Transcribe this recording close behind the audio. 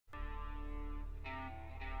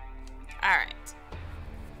Alright.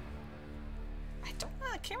 I don't know,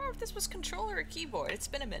 I can't remember if this was controller or keyboard. It's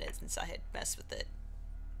been a minute since I had messed with it.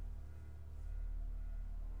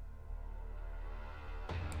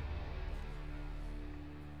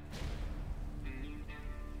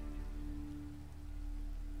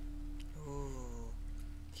 Ooh.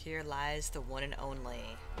 Here lies the one and only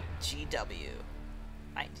GW.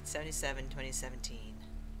 1977, 2017.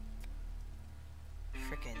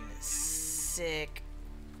 Frickin' sick.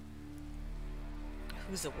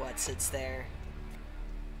 Who's the what sits there?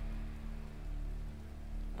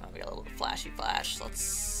 Oh, we got a little flashy flash.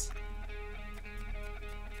 Let's...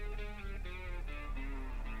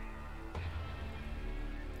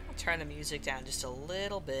 I'll turn the music down just a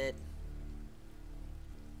little bit.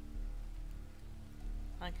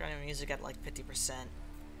 I like running music at like 50%.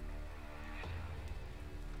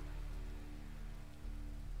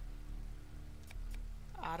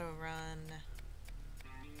 Auto run.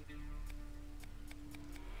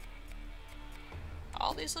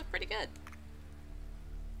 All these look pretty good.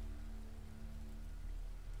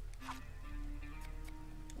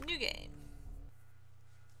 New game.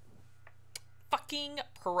 Fucking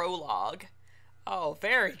prologue. Oh,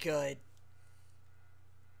 very good.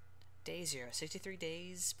 Day 0. 63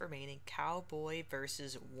 days remaining. Cowboy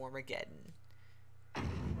versus Warmageddon.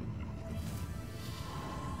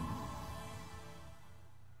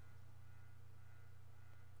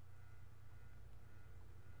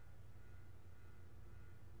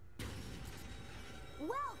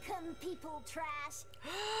 Welcome, people trash.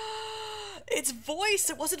 It's voice.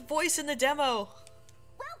 It wasn't voice in the demo.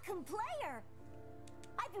 Welcome, player.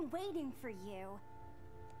 I've been waiting for you.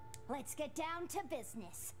 Let's get down to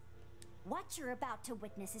business. What you're about to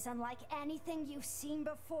witness is unlike anything you've seen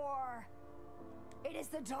before. It is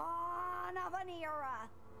the dawn of an era.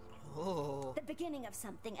 Oh. The beginning of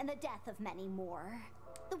something and the death of many more.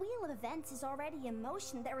 The wheel of events is already in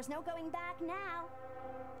motion. There is no going back now.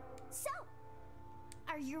 So,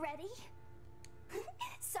 are you ready?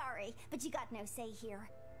 Sorry, but you got no say here.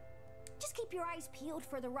 Just keep your eyes peeled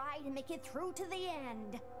for the ride and make it through to the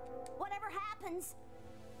end. Whatever happens.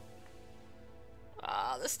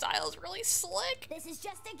 Ah, the style is really slick. This is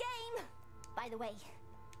just a game. By the way,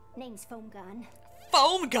 name's Foam Gun.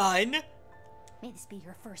 Foam Gun? May this be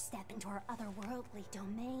your first step into our otherworldly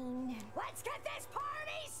domain. Let's get this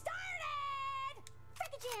party started!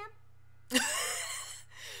 Fricka jam.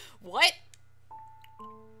 What?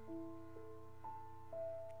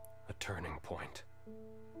 A turning point.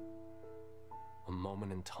 A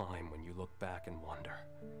moment in time when you look back and wonder,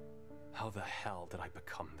 how the hell did I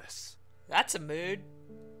become this? That's a mood.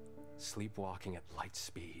 Sleepwalking at light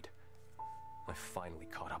speed, I finally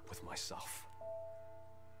caught up with myself.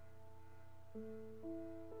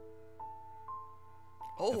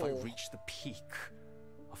 Oh. Have I reached the peak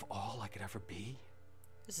of all I could ever be?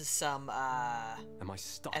 This is some, Am I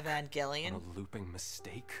stuck Evangelion? on a looping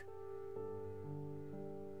mistake?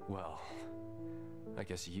 Well, I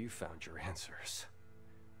guess you found your answers.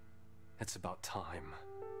 It's about time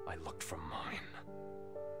I looked for mine.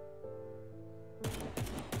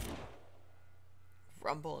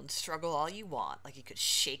 Rumble and struggle all you want, like you could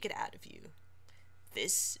shake it out of you.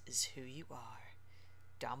 This is who you are.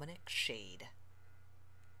 Dominic Shade.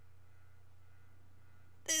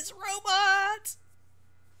 This robot!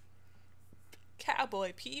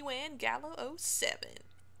 Cowboy P-Wan Gallo 07.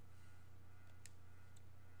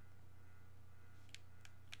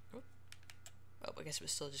 Oh, I guess we're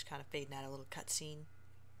still just kind of fading out a little cutscene.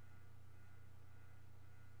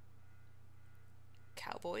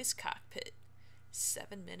 Cowboy's cockpit.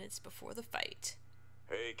 7 minutes before the fight.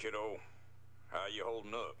 Hey, kiddo. How you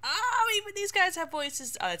holding up? Oh, even these guys have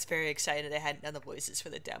voices. Oh, that's very exciting. I hadn't done the voices for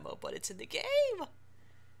the demo, but it's in the game.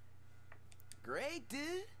 Great,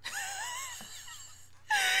 dude.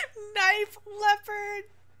 Knife Leopard.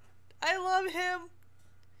 I love him.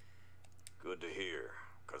 Good to hear,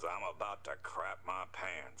 because I'm about to crap my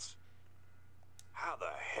pants. How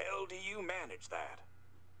the hell do you manage that?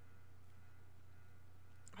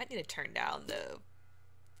 I need to turn down the...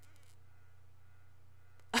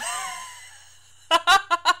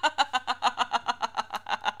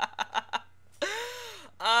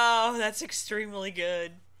 Oh, that's extremely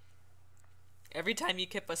good. Every time you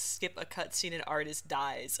skip a cutscene, an artist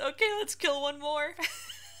dies. Okay, let's kill one more.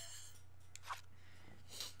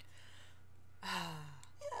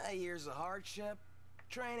 Yeah, years of hardship,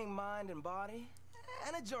 training mind and body,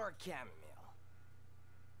 and a jar of chamomile.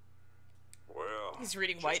 Well, He's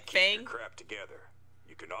reading just White keep Fang. your crap together.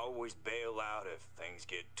 You can always bail out if things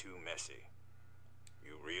get too messy.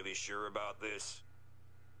 You really sure about this?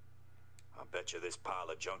 I bet you this pile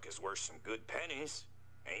of junk is worth some good pennies.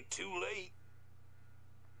 Ain't too late.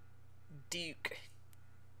 Duke.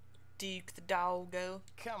 Duke the doggo.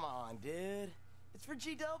 Come on, dude. It's for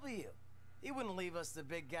GW. He wouldn't leave us the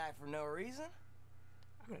big guy for no reason.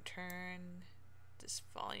 I'm gonna turn this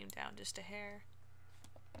volume down just a hair.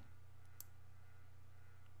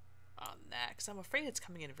 On that, because I'm afraid it's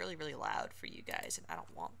coming in really, really loud for you guys, and I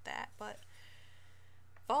don't want that, but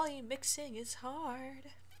volume mixing is hard.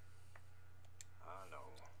 I know.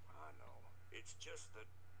 It's just that...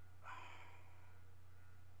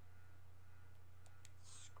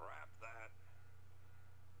 Scrap that.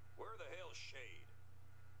 Where the hell's Shade?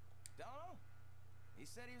 Don't know. He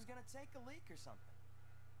said he was gonna take a leak or something.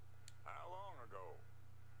 How long ago?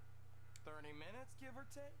 30 minutes, give or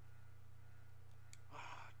take.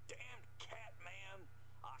 Damn cat man!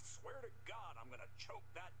 I swear to God I'm gonna choke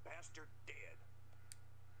that bastard dead.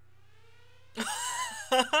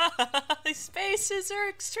 These faces are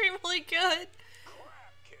extremely good.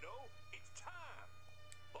 Crap, kiddo! It's time!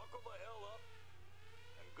 Buckle the hell up,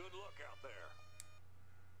 and good luck out there.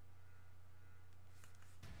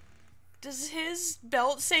 Does his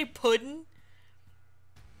belt say puddin'?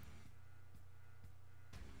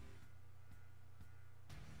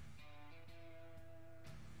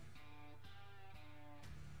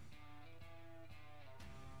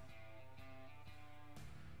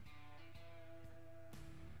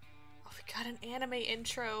 Oh, we got an anime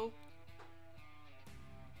intro.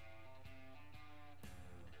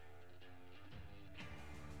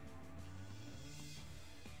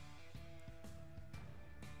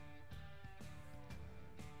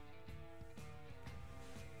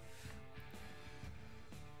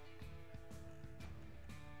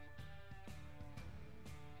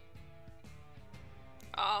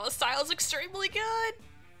 Oh, the style's extremely good.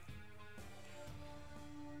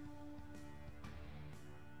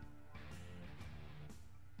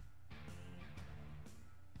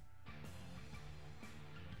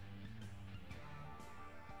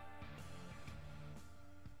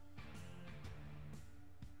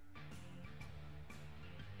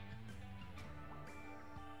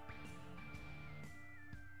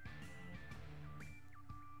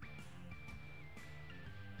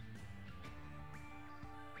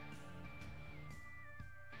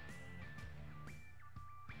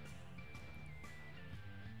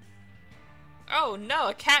 Oh no,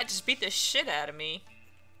 a cat just beat the shit out of me.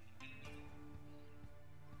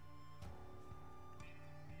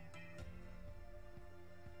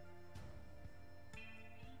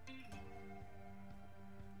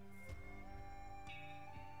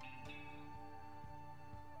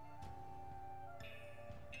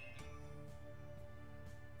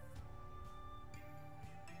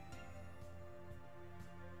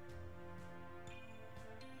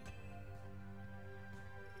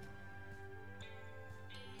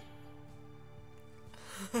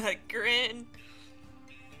 Grin.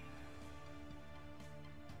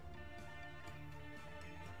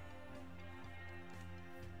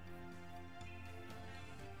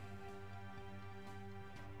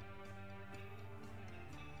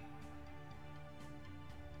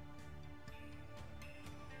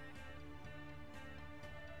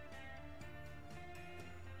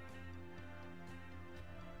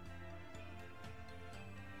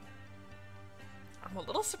 I'm a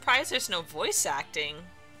little surprised there's no voice acting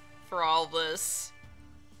for all this.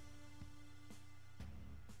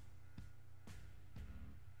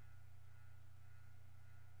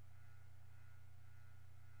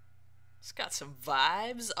 It's got some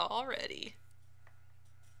vibes already.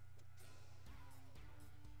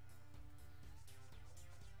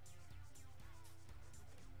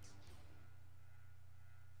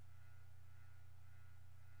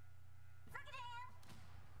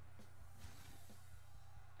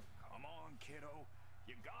 Come on, kiddo.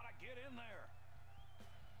 You gotta get in there.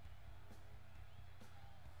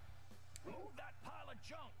 Move that pile of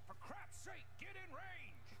junk. For crap's sake, get in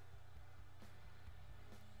range.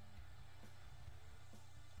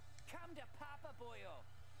 Come to Papa Boyo.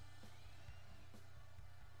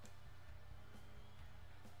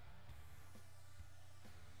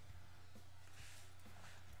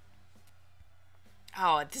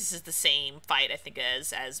 Oh, this is the same fight I think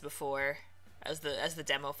as before, as the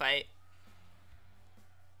demo fight.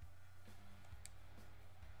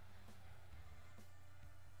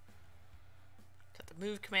 Got the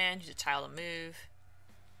move command, use a tile to move.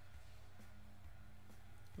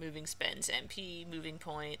 Moving spends MP, moving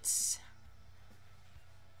points.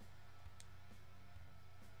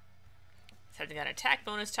 Setting an attack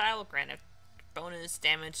bonus tile will grant a bonus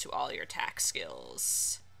damage to all your attack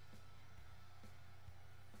skills.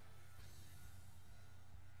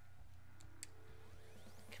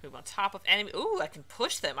 Move on top of enemy. Ooh, I can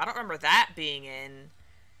push them. I don't remember that being in.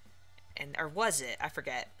 And or was it? I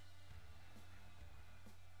forget.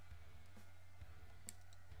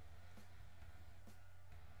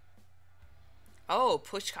 Oh,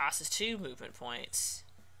 push costs 2 movement points.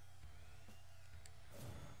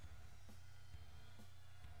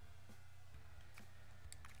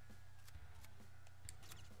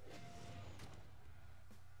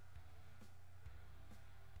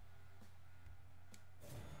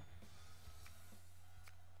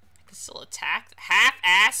 I can still attack.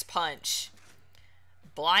 Half-ass punch.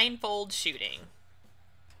 Blindfold shooting.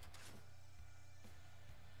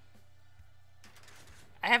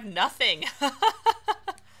 I have nothing.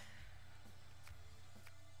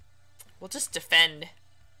 We'll just defend.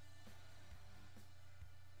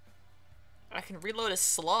 I can reload a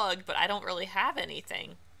slug, but I don't really have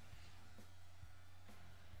anything.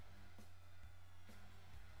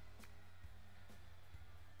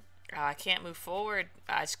 Oh, I can't move forward.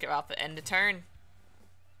 I just go out the end of turn.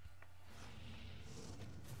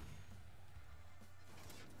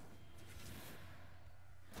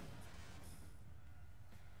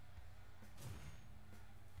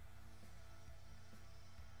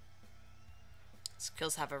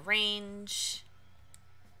 Skills have a range.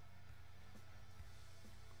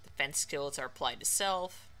 Defense skills are applied to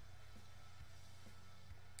self.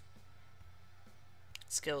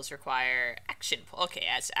 Skills require action. Okay,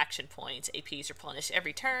 as action points, APs replenish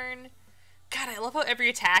every turn. God, I love how every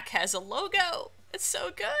attack has a logo. It's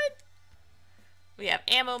so good. We have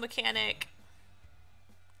ammo mechanic.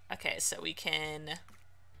 Okay, so we can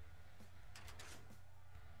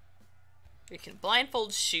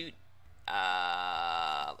blindfold shoot.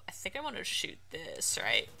 I think I want to shoot this,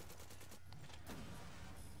 right?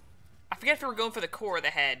 I forget if we're going for the core of the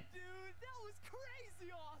head. Dude, that was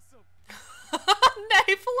crazy awesome.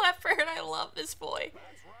 Knife leopard, I love this boy.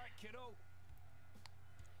 That's right, kiddo.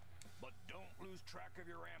 But don't lose track of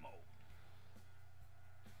your ammo.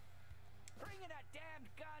 Bringing a damned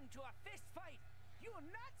gun to a fist fight. You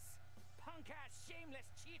nuts? Punk-ass shameless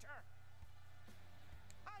cheater.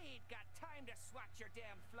 I ain't got time to swat your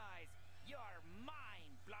damn flies. You're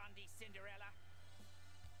mine, Blondie Cinderella.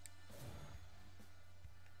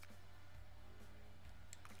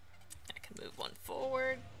 I can move one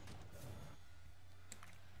forward.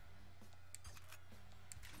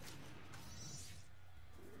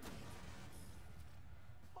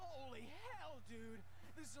 Holy hell, dude.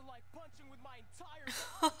 This is like punching with my entire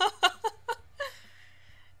body.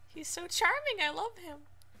 He's so charming, I love him.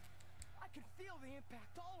 I can feel the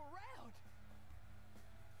impact all around.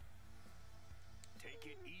 Take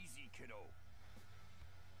it easy, kiddo.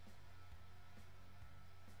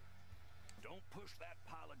 Don't push that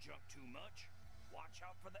pile of junk too much. Watch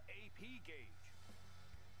out for the AP gauge.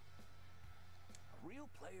 A real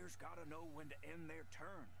player's gotta know when to end their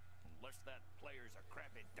turn. Unless that player's a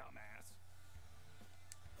crappy dumbass.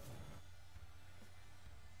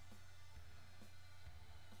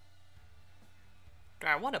 Do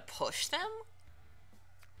I want to push them?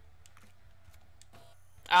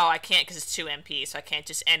 Oh, I can't because it's 2 MP, so I can't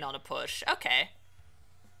just end on a push. Okay.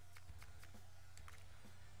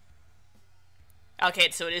 Okay,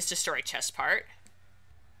 so it is destroy chest part.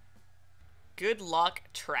 Good luck,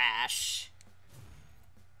 trash.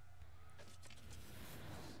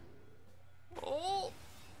 Oh.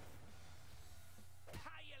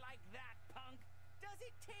 How you like that, punk? Does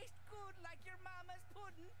it taste good like your mama's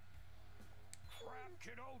pudding? Crap,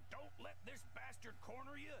 kiddo, don't let this bastard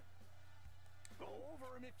corner you. Go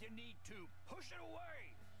over him if you need to. Push it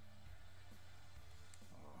away.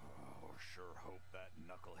 Oh, sure hope that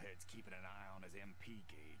knucklehead's keeping an eye on his MP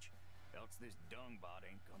gauge. Else this dungbot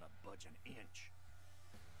ain't gonna budge an inch.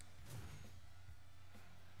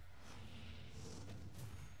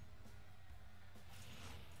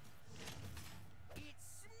 It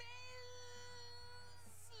smells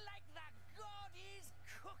like the god is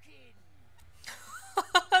cooking.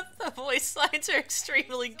 The voice lines are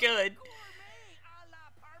extremely good. Gourmet a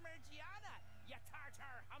la Parmigiana, you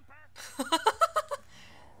tartar humper.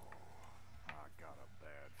 I got a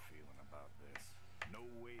bad feeling about this. No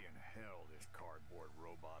way in hell this cardboard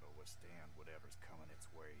robot will withstand whatever's coming its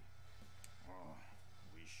way. Oh,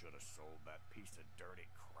 we should have sold that piece of dirty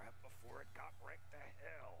crap before it got wrecked to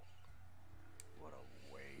hell. What a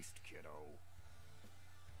waste, kiddo.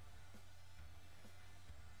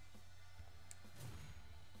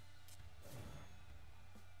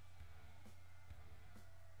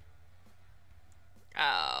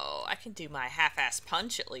 Oh, I can do my half-ass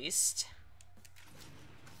punch at least.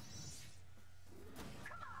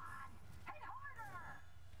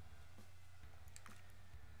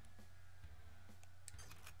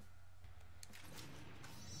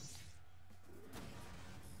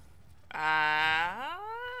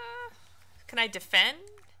 I defend?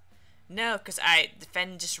 No, because I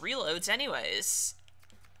defend just reloads anyways.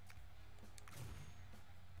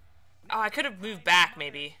 Oh, I could have moved back,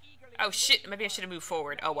 maybe. Oh, shit. Maybe I should have moved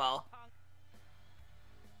forward. Oh, well.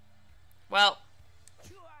 Well.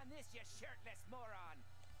 Chew on this, you shirtless moron.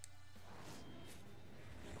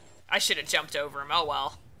 I should have jumped over him. Oh,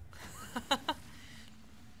 well. The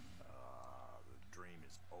dream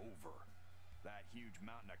is over. That huge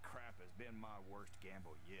mountain of crap has been my worst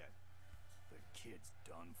gamble yet. The kid's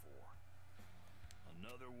done for.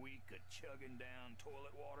 Another week of chugging down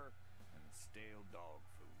toilet water and stale dog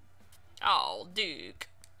food. Oh, Duke.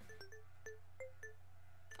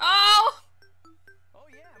 Oh! Oh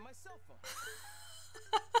yeah, my cell phone.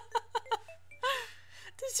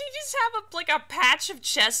 Does he just have a, like, a patch of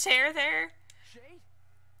chest hair there? Shade?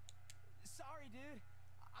 Sorry, dude.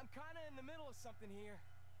 I'm kind of in the middle of something here.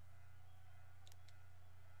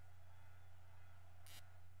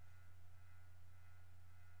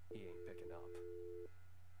 He ain't picking up.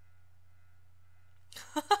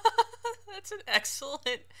 That's an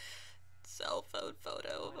excellent cell phone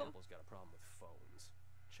photo of him. Pineapple's got a problem with phones.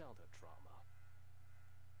 Childhood trauma.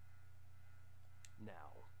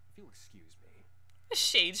 Now, if you'll excuse me.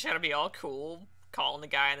 Shade's trying to be all cool, calling the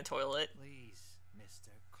guy in the toilet. Please,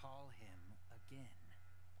 mister, call him again.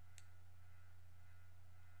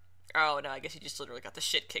 Oh, no, I guess he just literally got the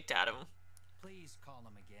shit kicked out of him. Please call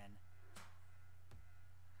him again.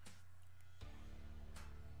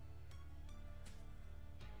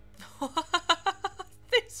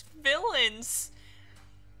 These villains.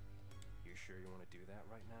 You sure you want to do that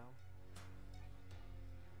right now?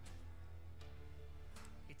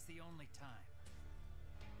 It's the only time.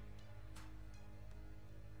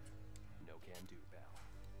 No can do, pal.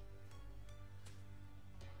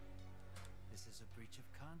 This is a breach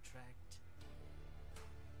of contract.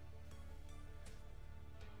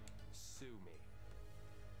 Sue me.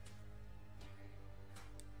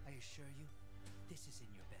 I assure you, this is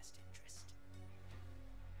in your best interest.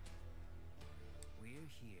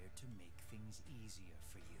 We're here to make things easier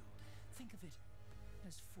for you. Think of it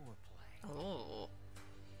as foreplay. Oh.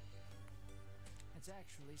 It's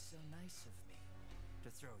actually so nice of me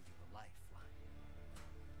to throw you a lifeline.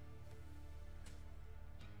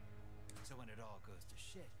 So when it all goes to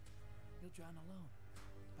shit, you'll drown alone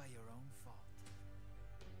by your own fault.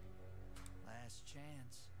 Last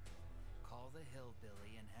chance. Call the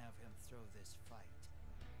hillbilly and have him throw this fight.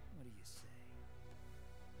 What do you say?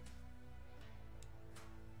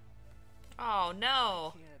 Oh,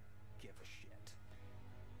 no. Can't give a shit.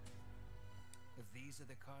 If these are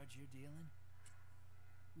the cards you're dealing,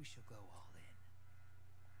 we shall go all in.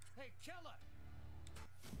 Hey, killer!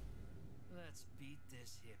 Let's beat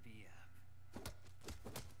this hippie up.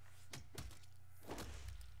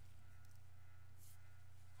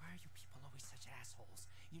 Why are you people always such assholes?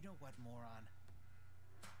 You know what, moron?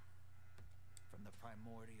 From the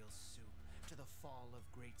primordial soup to the fall of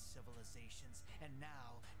great civilizations, and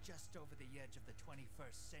now just over the edge of the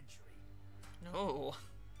 21st century. No.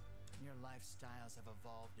 Your lifestyles have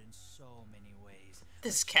evolved in so many ways.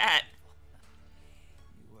 This cat.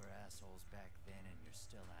 You were assholes back then, and you're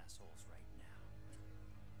still assholes right now.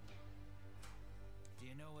 Do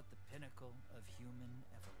you know what the pinnacle of human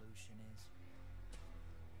evolution is?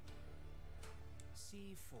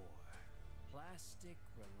 C4. Plastic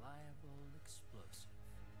Reliable Explosive.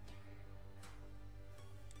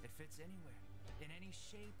 It fits anywhere, in any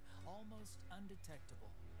shape, almost undetectable.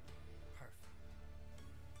 Perfect.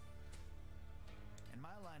 In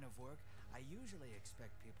my line of work, I usually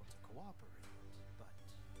expect people to cooperate, but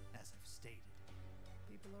as I've stated,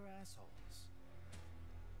 people are assholes.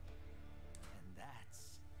 And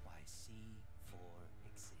that's why C4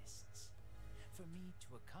 exists. For me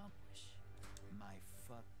to accomplish my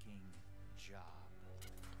fucking job.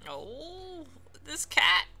 Oh, this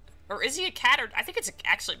cat. Or is he a cat? Or I think it's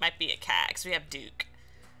actually might be a cat, because we have Duke.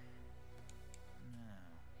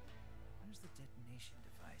 Now, where's the detonation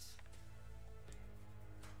device?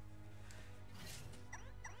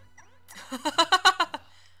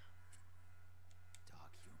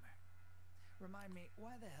 Dog humor. Remind me,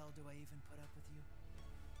 why the hell do I even put up with you?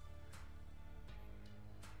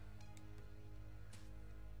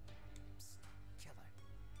 Psst, killer.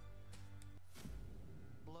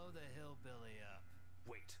 Blow the hillbilly up.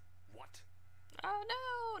 Wait, what? Oh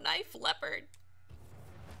no, knife leopard.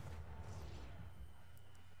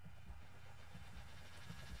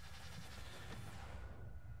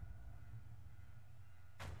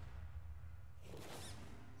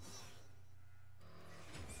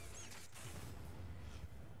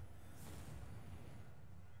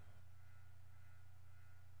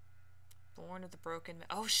 Born of the Broken...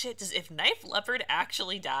 Oh shit, if Knife Leopard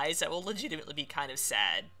actually dies, that will legitimately be kind of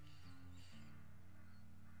sad.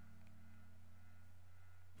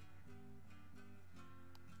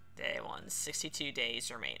 Day 1, 62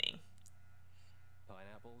 days remaining.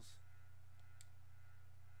 Pineapples?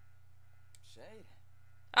 Shade,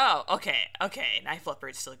 Oh, okay, okay. Knife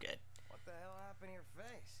Leopard's still good. what the hell happened to your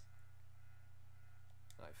face?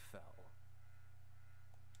 I fell.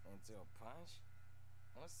 Into a punch?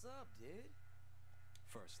 What's up, dude?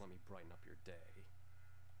 First, let me brighten up your day.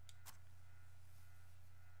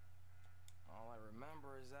 All I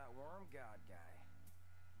remember is that worm god guy.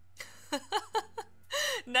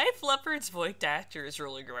 Knife Leopard's voice actor is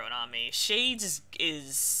really growing on me. Shades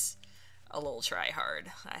is a little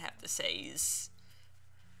try-hard, I have to say. He's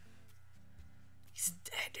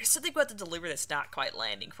there's something about the delivery that's not quite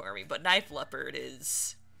landing for me, but Knife Leopard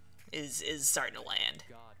is starting to land.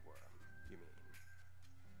 Godworm, you mean?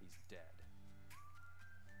 He's dead.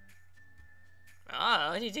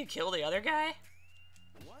 Oh, did he kill the other guy?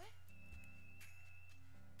 What?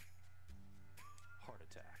 Heart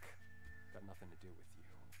attack. Got nothing to do with you.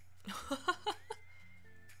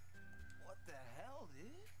 What the hell,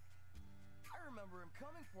 dude? I remember him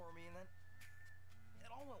coming for me and then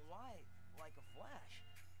it all went white like a flash.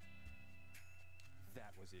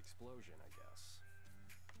 That was the explosion, I guess.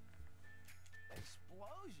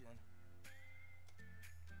 Explosion?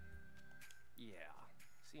 Yeah.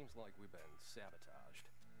 Seems like we've been sabotaged.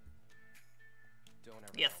 Don't ever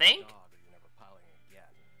You tell a think? dog or you're never piloting again.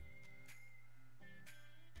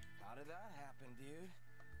 How did that happen, dude?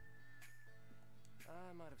 I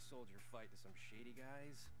might have sold your fight to some shady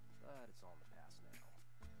guys, but it's all in the past now.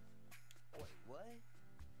 Wait, what?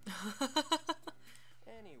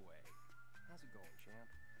 Anyway, how's it going, champ?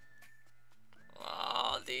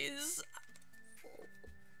 Oh, these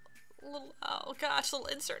little, oh gosh, little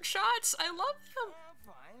insert shots. I love them.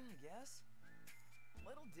 Fine, I guess.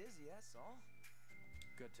 Little dizzy, that's all.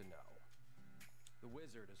 Good to know. The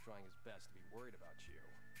wizard is trying his best to be worried about you,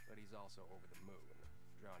 but he's also over the moon,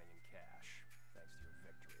 drowning in cash, thanks to your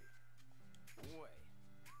victory. Wait,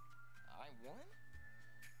 I won?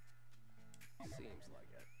 Seems like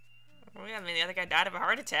it. Well, yeah, I mean, the other guy died of a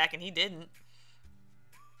heart attack, and he didn't.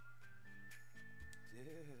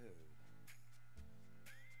 Dude.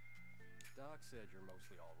 Doc said you're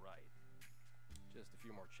mostly all right. Just a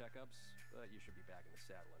few more checkups, but you should be back in the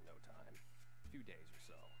saddle in no time. A few days or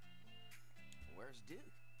so. Where's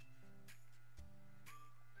Duke?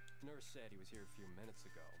 Nurse said he was here a few minutes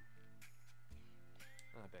ago.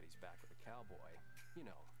 I bet he's back with a cowboy. You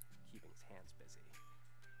know, keeping his hands busy.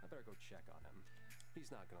 I better go check on him. He's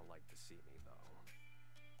not gonna like to see me, though.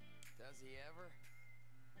 Does he ever?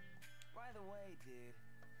 By the way, dude,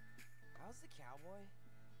 how's the cowboy?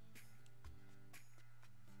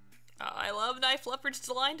 Oh, I love Knife Leopard's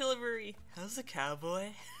line delivery. How's the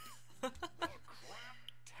cowboy? A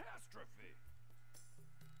crap-tastrophe!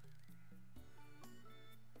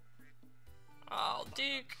 Oh,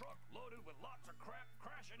 Duke. Truck loaded with lots of crap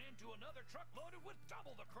crashing into another truck loaded with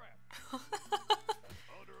double the crap.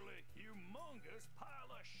 Utterly humongous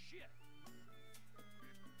pile of shit.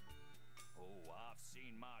 Oh, I've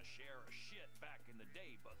seen my share of shit back in the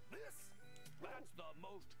day, but that's the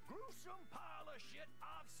most gruesome pile of shit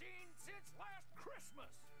I've seen since last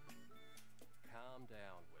Christmas. Calm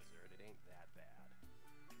down, wizard. It ain't that bad.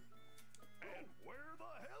 And where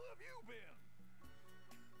the hell have you been?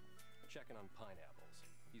 Checking on Pineapples.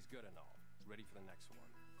 He's good and all. Ready for the next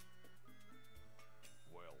one.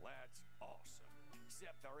 Well, that's awesome.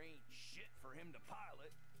 Except there ain't shit for him to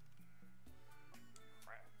pilot.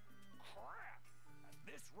 Crap. At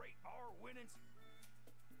this rate, our winnings.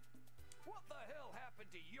 What the hell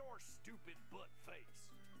happened to your stupid butt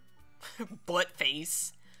face? Butt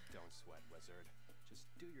face. Don't sweat, wizard. Just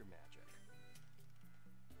do your magic.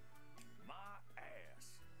 My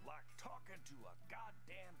ass. Like talking to a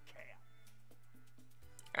goddamn cat.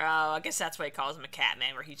 Oh, I guess that's why he calls him a cat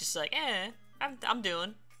man, where he's just like, I'm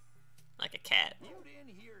doing. Like a cat. You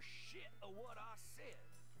didn't hear shit of what I said.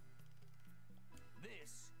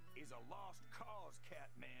 This is a lost cause,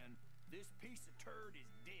 Catman. This piece of turd is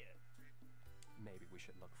dead. Maybe we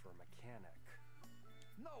should look for a mechanic.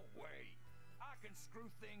 No way. I can screw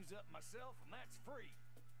things up myself, and that's free.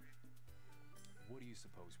 What do you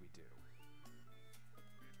suppose we do?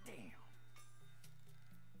 Damn.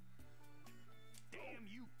 Damn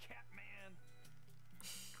you, Catman.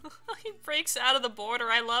 He breaks out of the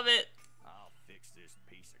border. I love it. I'll fix this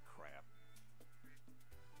piece of crap.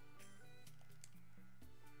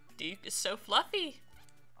 Duke is so fluffy.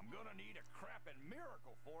 I'm gonna need a crappin'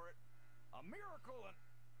 miracle for it. A miracle and...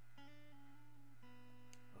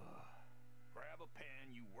 Grab a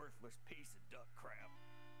pen, you worthless piece of duck crap.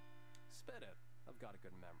 Spit it. I've got a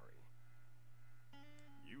good memory.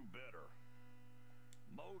 You better.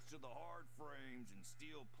 Most of the hard frames and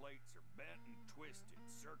steel plates are bent and twisted.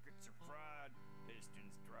 Circuits are fried,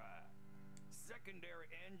 pistons dry.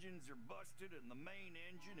 Secondary engines are busted and the main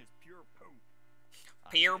engine is pure poop.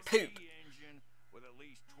 Pure poop. Engine with at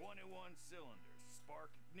least 21 cylinders.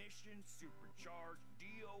 Spark ignition, supercharged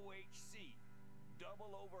DOHC.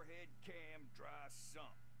 Double overhead cam, dry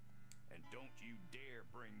sump. And don't you dare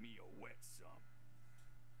bring me a wet sump.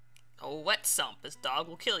 A wet sump. This dog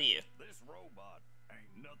will kill you. This robot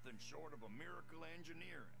ain't nothing short of a miracle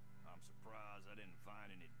engineering. I'm surprised I didn't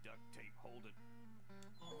find any duct tape hold it.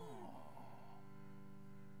 Oh.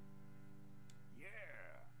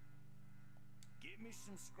 Yeah. Give me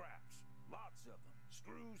some scraps. Lots of them.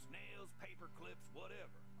 Screws, nails, paper clips,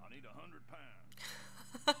 whatever. I need 100 pounds.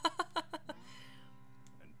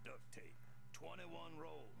 And duct tape. 21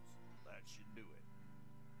 rolls. That should do it.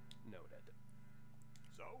 Noted.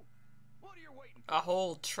 So, what are you waiting for? A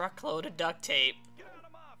whole truckload of duct tape. Get out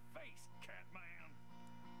of my face, Catman.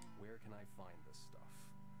 Where can I find this stuff?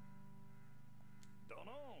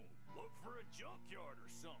 Dunno. Look for a junkyard or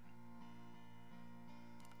something.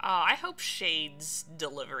 I hope Shade's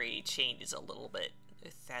delivery changes a little bit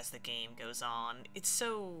as the game goes on. It's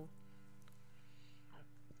so...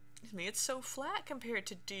 it's so flat compared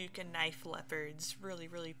to Duke and Knife Leopard's really,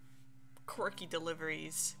 really quirky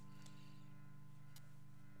deliveries.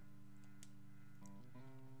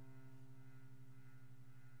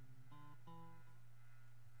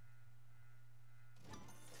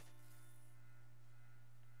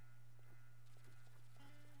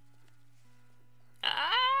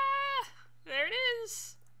 There it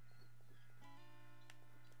is.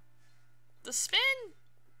 The spin.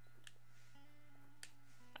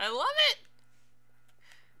 I love it.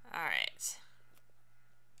 All right. Still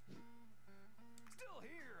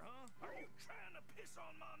here, huh? Are you trying to piss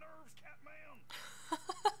on my nerves, Catman?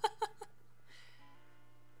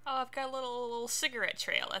 Oh, I've got a little cigarette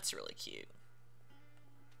trail. That's really cute.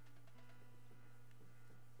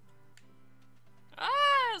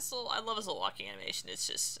 I love his little walking animation.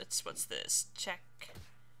 It's what's this? Check.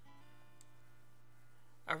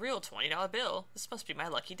 A real $20 bill. This must be my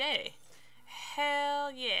lucky day.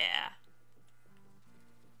 Hell yeah.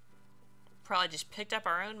 Probably just picked up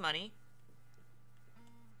our own money.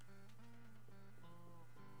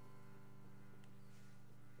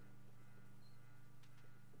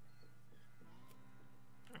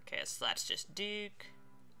 Okay, so that's just Duke.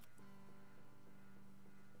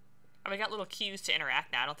 Oh, we got little cues to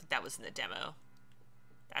interact now. I don't think that was in the demo.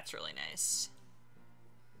 That's really nice.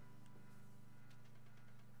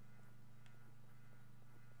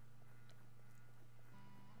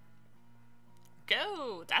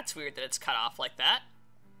 Go! That's weird that it's cut off like that.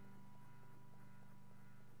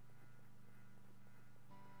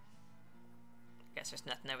 Guess there's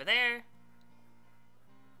nothing over there.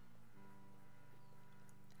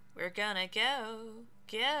 We're gonna go.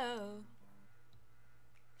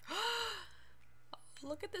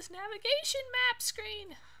 Look at this navigation map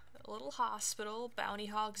screen. A little hospital, Bounty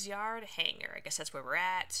Hog's Yard, hangar. I guess that's where we're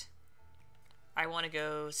at. I want to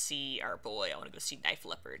go see our boy. I want to go see Knife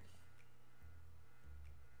Leopard.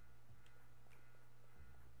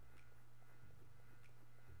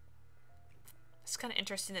 It's kind of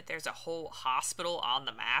interesting that there's a whole hospital on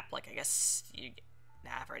the map. Like, I guess you...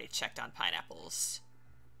 Nah, I've already checked on pineapples.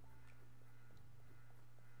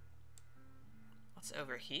 What's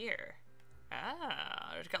over here?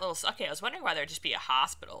 Ah, there's got little... Okay, I was wondering why there'd just be a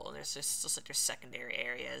hospital. And there's just looks like there's secondary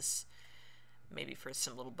areas. Maybe for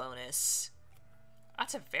some little bonus.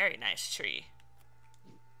 That's a very nice tree.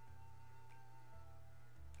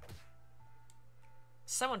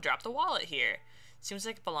 Someone dropped the wallet here. Seems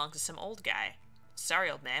like it belongs to some old guy.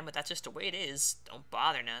 Sorry, old man, but that's just the way it is. Don't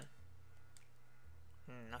bother none.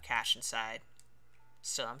 No cash inside.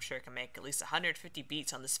 Still, I'm sure I can make at least 150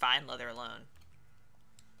 beats on this fine leather alone.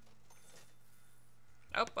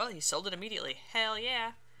 Oh, well, he sold it immediately. Hell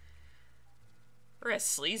yeah. We're a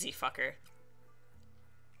sleazy fucker.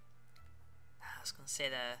 I was gonna say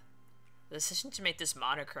the decision to make this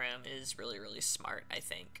monochrome is really, really smart, I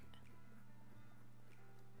think.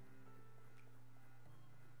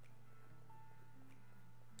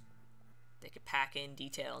 They could pack in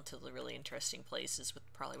detail into the really interesting places with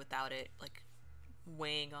probably without it like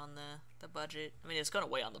weighing on the budget. I mean, it's gonna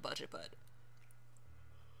weigh on the budget, but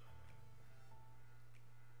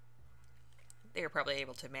they were probably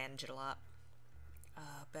able to manage it a lot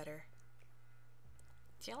better.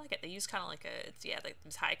 Yeah, I like it. They use kind of like like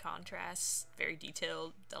these high contrast, very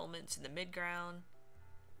detailed elements in the mid-ground.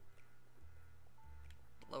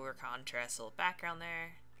 Lower contrast, little background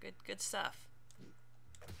there. Good stuff.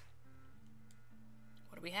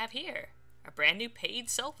 What do we have here? A brand new paid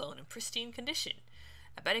cell phone in pristine condition.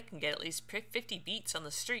 I bet it can get at least 50 beats on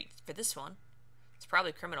the street for this one. It's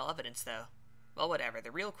probably criminal evidence, though. Well, whatever.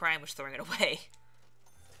 The real crime was throwing it away.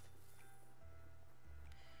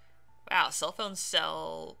 Wow, cell phones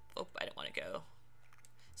sell... Oh, I didn't want to go.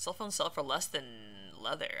 Cell phones sell for less than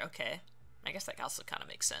leather. Okay. I guess that also kind of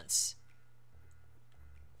makes sense.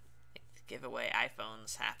 They give away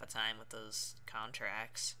iPhones half the time with those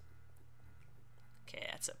contracts. Okay,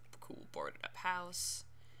 that's a cool boarded up house.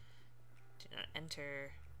 Do not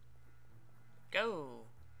enter. Go.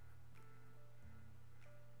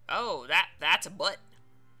 Oh, that's a butt.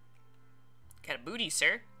 Got a booty,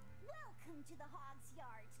 sir. Welcome to the Hog's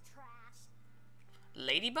Yard's trash.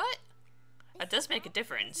 Lady butt? That does make a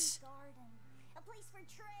difference. Garden, a place for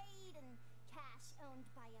trade and cash owned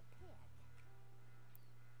by a pig.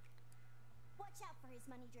 Watch out for his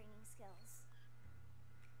money draining skills.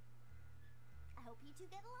 I hope you two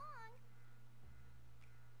get along.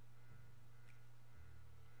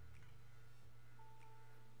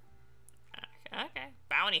 Okay.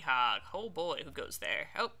 Bounty hog. Oh boy, who goes there?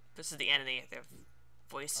 Oh, this is the end of the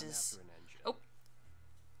voices. Oh.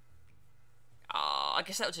 Oh, I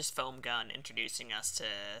guess that was just Foam Gun introducing us to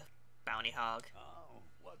Bounty Hog. Oh,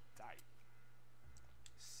 what type?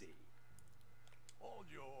 See. Hold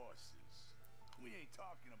your horses. We ain't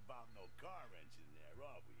talking about no car engine there,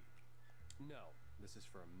 are we? No, this is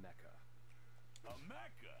for a mecha. A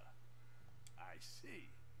mecha? I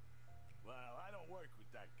see. Well, I don't work with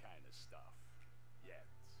that kind of stuff. Yet.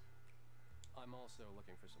 I'm also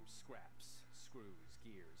looking for some scraps. Screws,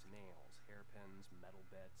 gears, nails, hairpins, metal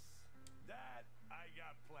bits. That I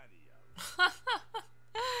got plenty of.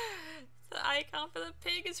 The icon for the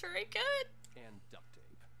pig is very good. And duct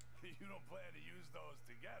tape. You don't plan to use those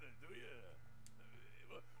together, do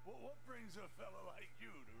you? What brings a fellow like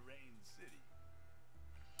you to Rain City?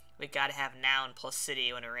 We gotta have noun plus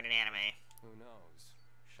city when we're in an anime. Who knows?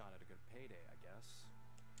 Shot at a good payday, I guess.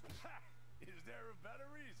 Ha! Is there a better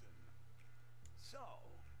reason? So,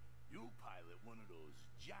 you pilot one of those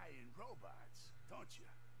giant robots, don't you?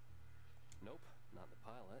 Nope, not the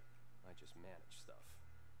pilot. I just manage stuff.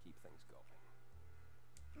 Keep things going.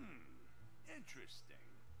 Interesting.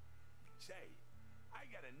 Say, I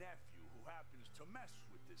got a nephew who happens to mess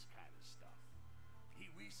with this kind of stuff. He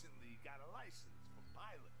recently got a license for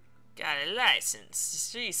piloting. Got a license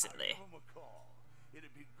just recently. I'll give him a call.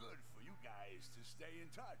 It'd be good for you guys to stay in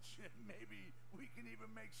touch. Maybe we can even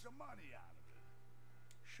make some money out of it.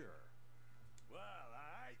 Sure. Well,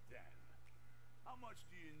 alright then. How much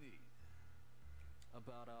do you need?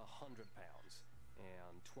 About 100 pounds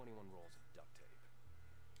and 21 rolls of duct tape.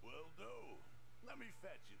 Will do. Let me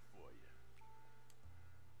fetch it for you.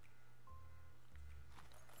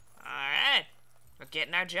 Alright. We're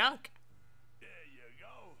getting our junk. There you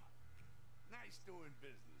go. Nice doing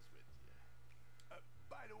business with you.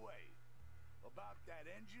 By the way, about that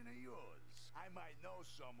engine of yours, I might know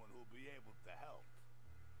someone who'll be able to help.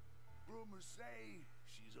 Rumors say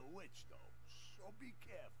she's a witch, though, so be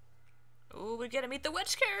careful. Ooh, we get to meet the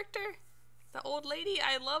witch character. The old lady,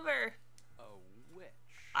 I love her. A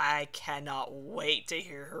witch? I cannot wait to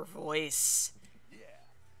hear her voice. Yeah,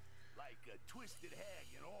 like a twisted hag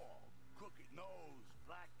and all. Crooked nose,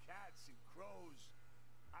 black cats and crows.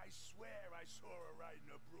 I swear I saw her riding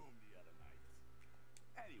a broom the other night.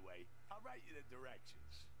 Anyway, I'll write you the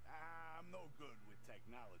directions. I'm no good with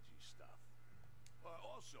technology stuff.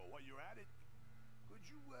 Also, while you're at it, could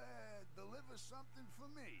you, deliver something for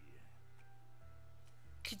me?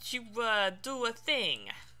 Could you, do a thing?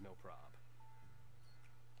 No prob.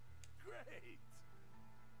 Great!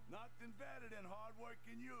 Nothing better than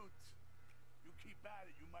hard-working youth. You keep at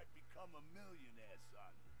it, you might become a millionaire,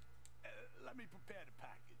 son. Let me prepare the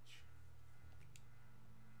package.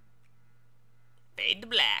 Fade to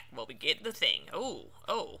black while we get the thing. Oh.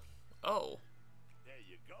 There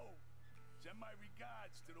you go. Send my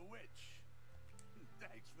regards to the witch.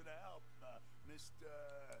 Thanks for the help, Mr.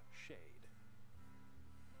 Shade.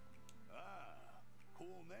 Ah,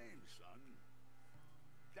 cool name, son.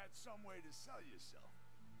 That's some way to sell yourself.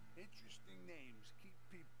 Interesting names keep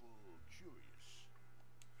people curious.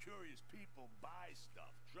 Curious people buy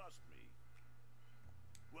stuff, trust me.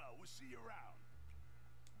 Well, we'll see you around.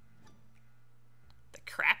 The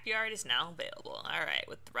crap yard is now available. Alright,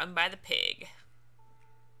 with Run by the Pig.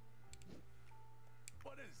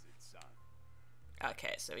 What is it, son?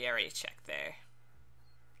 Okay, so we already checked there.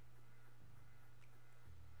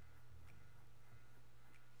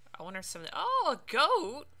 I wonder if something. Oh, a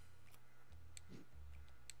goat!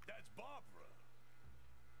 That's Barbara.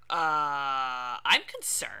 I'm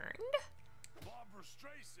concerned. Barbara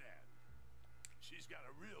Streisand. She's got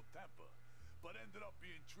a real temper, but ended up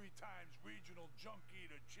being 3 times regional junk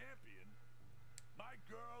eater champion. My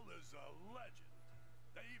girl is a legend.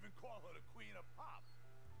 They even call her the Queen of Pop,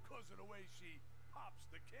 because of the way she pops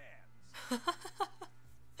the cans.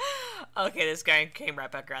 Okay, this guy came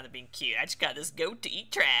right back around to being cute. I just got this goat to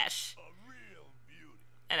eat trash. A real beauty.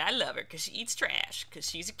 And I love her because she eats trash, because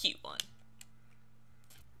she's a cute one.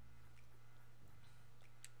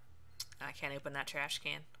 I can't open that trash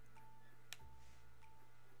can.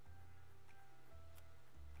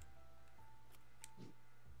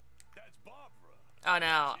 That's Barbara. Oh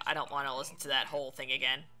no, I don't want to listen to that whole thing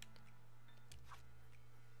again.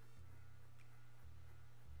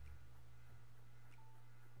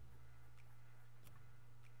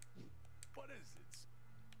 What is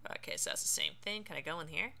it? Okay, so that's the same thing. Can I go in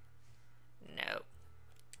here? Nope.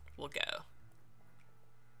 We'll go.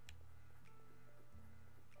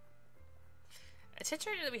 It's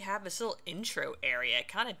interesting that we have this little intro area. It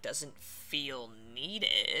kind of doesn't feel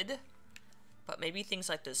needed. But maybe things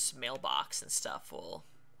like this mailbox and stuff will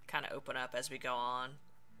kind of open up as we go on.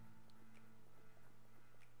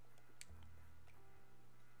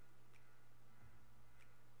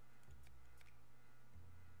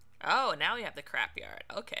 Oh, now we have the crap yard.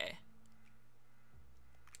 Okay.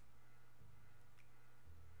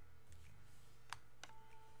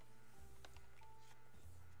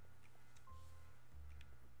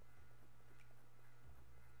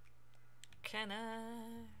 Can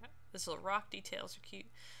I? These little rock details are cute.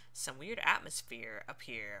 Some weird atmosphere up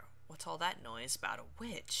here. What's all that noise about a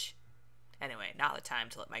witch? Anyway, not the time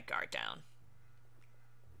to let my guard down.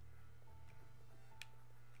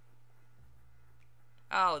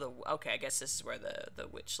 Oh, okay, I guess this is where the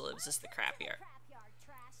witch lives. This is the crap yard.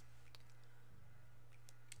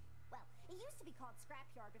 Well, it used to be called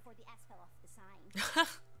Scrapyard before the S fell off the sign.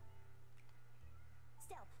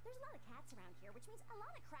 Still, there's a lot of cats around here, which means a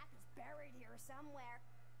lot of crap is buried here somewhere.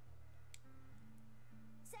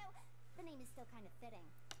 So, the name is still kind of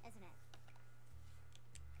fitting, isn't it?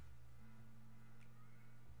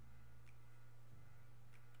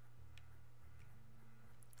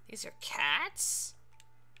 These are cats?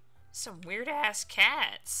 Some weird ass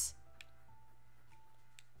cats.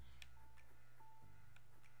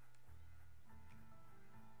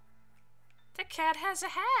 The cat has a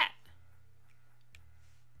hat.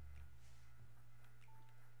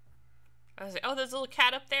 I was like, oh, there's a little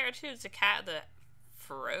cat up there too. It's a cat, the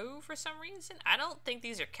fro for some reason. I don't think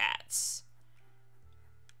these are cats.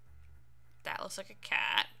 That looks like a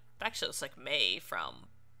cat. That actually looks like May from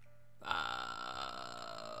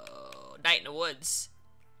Night in the Woods.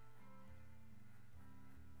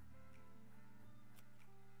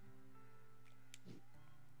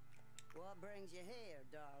 What brings you here,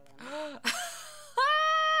 darling? I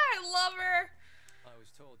love her. I was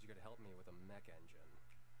told you could help me with a mech engine.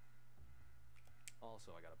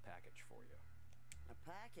 Also, I got a package for you. A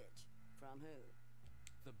package? From who?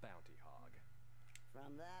 The bounty hog.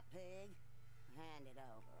 From that pig? Hand it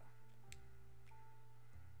over.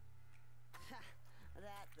 Ha!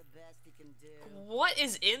 That's the best he can do. What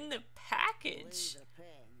is in the package? Leave the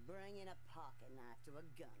pig. Bring in a pocket knife to a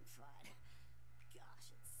gunfight.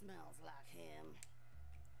 Gosh, it smells like him.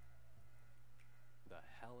 The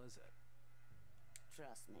hell is it?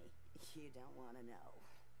 Trust me, you don't want to know.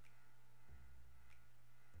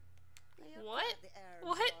 You're What? quite the errand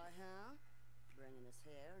What? boy, huh? Bringing us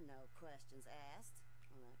here, no questions asked.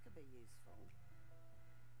 Well, that could be useful.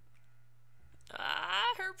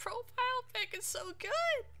 Ah, her profile pic is so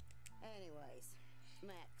good. Anyways,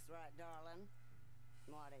 Max, right, darling?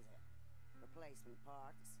 What is it? Replacement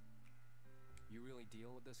parts? You really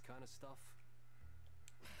deal with this kind of stuff?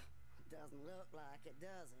 Doesn't look like it,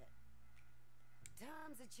 does it?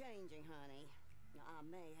 Times are changing, honey. Now, I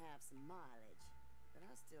may have some mileage, but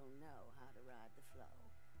I still know how to ride the flow.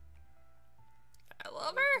 I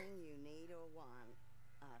love her. Anything you need or want,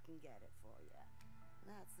 I can get it for you.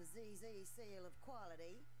 That's the ZZ seal of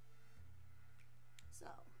quality.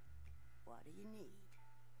 So, what do you need?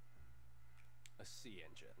 A C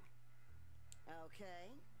engine.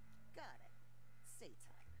 Okay, got it.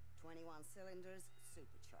 C-type, 21 cylinders,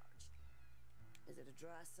 supercharged. Is it a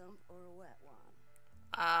dry sump or a wet one?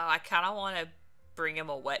 I kind of want to bring him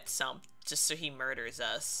a wet sump just so he murders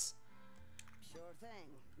us. Sure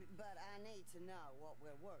thing, but I need to know what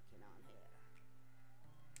we're working on here.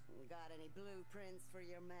 Got any blueprints for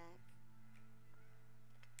your Mac?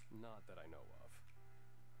 Not that I know of.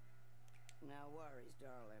 No worries,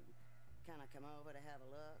 darling. Can I come over to have a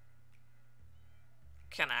look?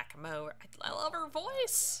 Can I come over? I love her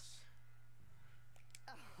voice.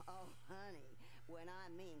 When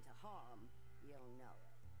I mean to harm, you'll know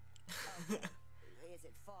it. Okay. Is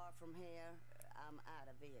it far from here? I'm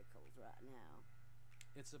out of vehicles right now.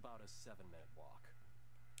 It's about a 7-minute walk.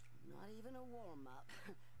 Not even a warm-up.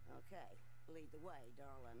 Okay, lead the way,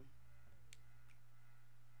 darling.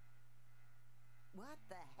 What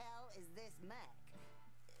the hell is this Mac?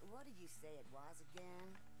 What did you say it was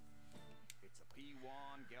again? It's a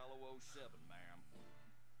P1 Gallo 07, ma'am.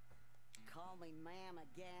 Call me ma'am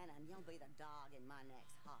again, and you'll be the dog in my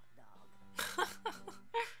next hot dog.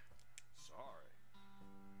 Sorry.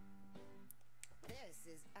 This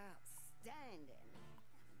is outstanding.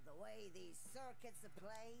 The way these circuits are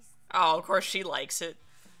placed. Oh, of course she likes it.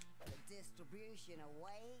 The distribution of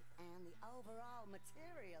weight and the overall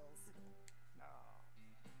materials. No.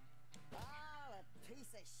 All a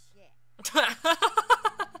piece of shit.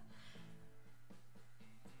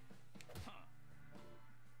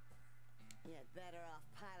 You're better off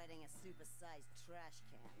piloting a supersized trash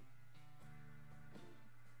can.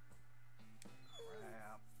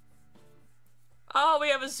 Crap. Oh, we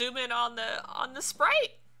have a zoom in on the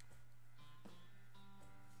sprite.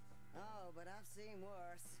 Oh, but I've seen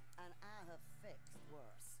worse, and I have fixed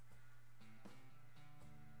worse.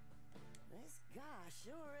 This guy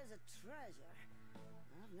sure is a treasure.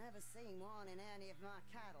 I've never seen one in any of my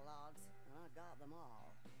catalogs, and I got them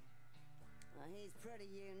all. He's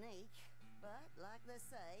pretty unique, but like they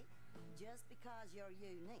say, just because you're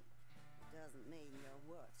unique doesn't mean you're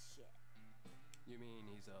worth shit. You mean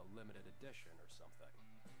he's a limited edition or something?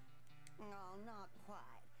 No, not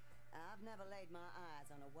quite. I've never laid my eyes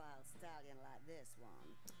on a wild stallion like this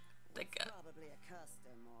one. It's probably a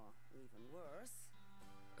custom or even worse.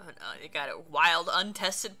 Oh no, you got a wild,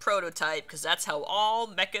 untested prototype, because that's how all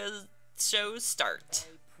mecha shows start.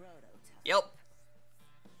 A prototype. Yep.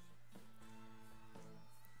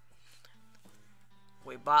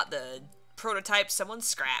 We bought the prototype someone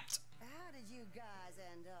scrapped. How did you guys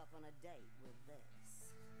end up on a date with this?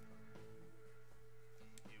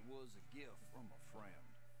 It was a gift from a friend.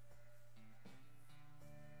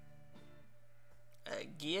 A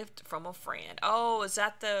gift from a friend. Oh, is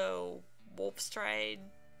that the WOLFSTRIDE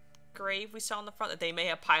grave we saw in the front that they may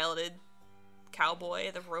have piloted Cowboy,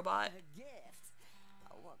 the robot? A gift?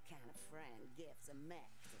 Oh, what kind of friend gifts a mech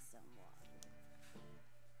to someone?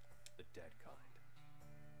 The dead kind.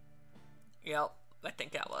 Yep, I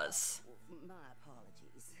think that was. My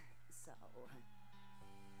apologies. So,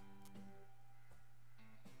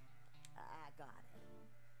 I got it.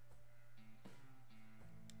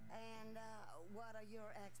 And, what are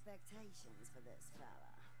your expectations for this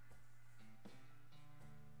fella?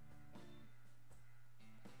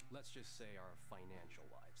 Let's just say our financial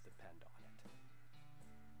lives depend on it.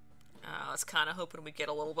 I was kind of hoping we'd get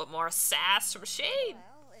a little bit more sass from Shade.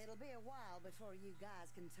 Well, it'll be a while before you guys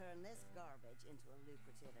can turn this garbage into a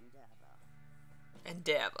lucrative endeavor.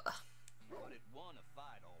 Endeavor. But it won a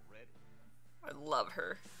fight already. I love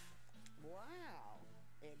her. Wow,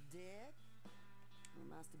 it did? It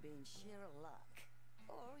must have been sheer luck.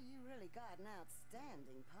 Or you really got an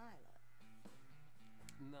outstanding pilot.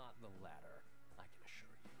 Not the latter, I can assure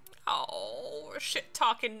you. Oh,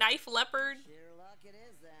 shit-talking knife leopard. Sheer luck it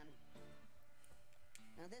is, then.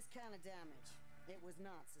 Now, this kind of damage, it was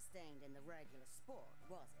not sustained in the regular sport,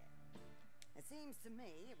 was it? It seems to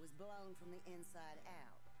me it was blown from the inside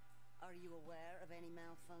out. Are you aware of any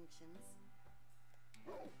malfunctions?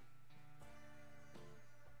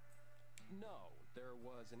 No, there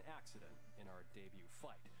was an accident in our debut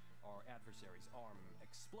fight. Our adversary's arm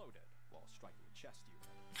exploded while striking a chest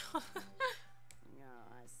unit. Oh,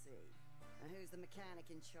 I see. Now, who's the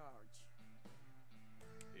mechanic in charge?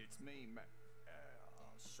 It's me,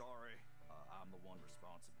 sorry. I'm the one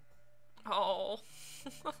responsible. Oh.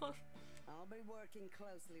 I'll be working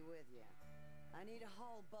closely with you. I need a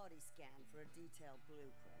whole body scan for a detailed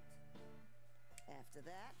blueprint. After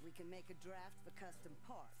that, we can make a draft for custom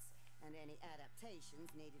parts and any adaptations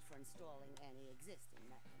needed for installing any existing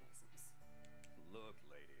mechanisms. Look,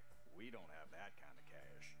 lady, we don't have that kind of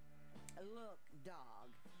cash. Look, dog,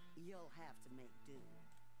 you'll have to make do.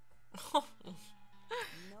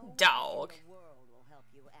 No Dog. one in the world will help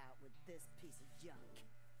you out with this piece of junk.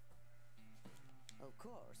 Of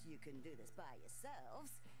course, you can do this by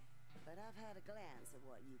yourselves, but I've had a glance at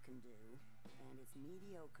what you can do, and it's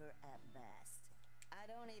mediocre at best. I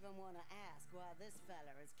don't even want to ask why this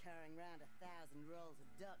fella is carrying around 1,000 rolls of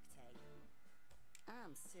duct tape.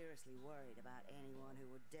 I'm seriously worried about anyone who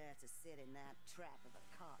would dare to sit in that trap of a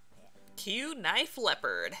cockpit. Cue knife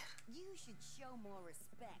leopard. You should show more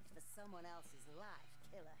respect for someone else's life,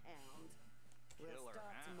 Killer Hound. We'll Killer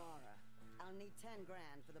start Hound? tomorrow. I'll need 10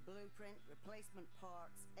 grand for the blueprint, replacement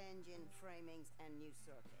parts, engine, framings, and new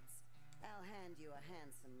circuits. I'll hand you a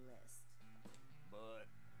handsome list. But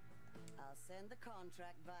I'll send the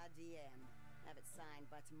contract via DM. Have it signed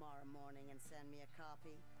by tomorrow morning and send me a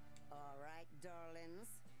copy. All right,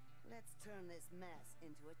 darlings. Let's turn this mess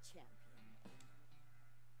into a champion.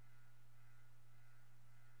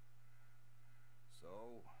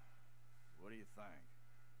 so, what do you think?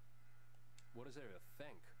 What is there to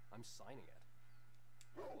think? I'm signing it.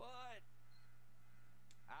 What?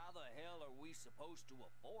 How the hell are we supposed to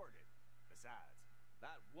afford it? Besides,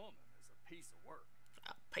 that woman is a piece of work.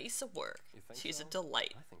 A piece of work. You think She's so? a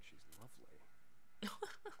delight. I think she's lovely.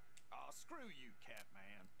 Oh, screw you,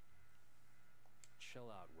 Catman.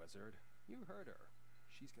 Chill out, wizard. You heard her.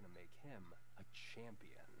 She's gonna make him a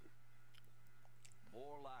champion.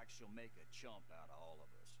 More like she'll make a chump out of all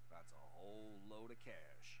of us. That's a whole load of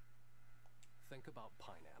cash. Think about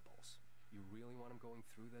pineapples. You really want him going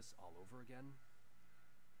through this all over again?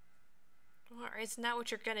 Well, isn't that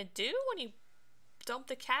what you're gonna do when you dump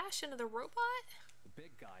the cash into the robot? The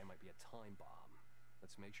big guy might be a time bomb.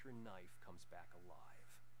 Let's make sure Knife comes back alive.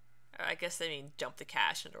 Or I guess they mean dump the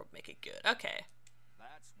cash and it'll make it good. Okay.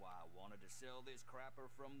 That's why I wanted to sell this crapper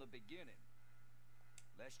from the beginning.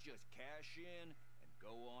 Let's just cash in and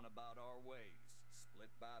go on about our ways, split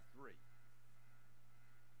by 3.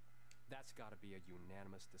 That's gotta be a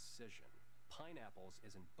unanimous decision. Pineapples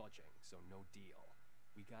isn't budging, so no deal.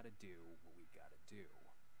 We gotta do what we gotta do.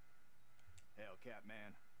 Hell,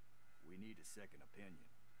 Catman, we need a second opinion.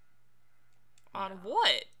 On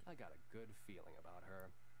what? I got a good feeling about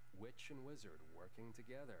her. Witch and wizard working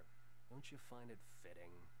together. Don't you find it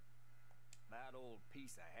fitting? That old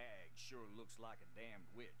piece of hag sure looks like a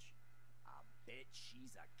damned witch. I bet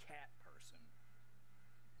she's a cat person.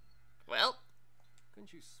 Well.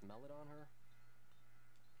 Couldn't you smell it on her?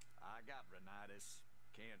 I got rhinitis.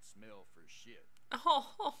 Can't smell for shit.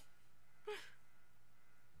 Oh.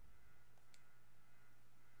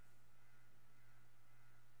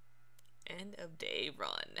 End of day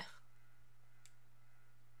run.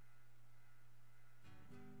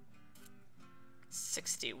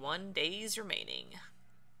 $61 days remaining.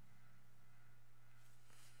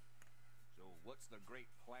 So what's the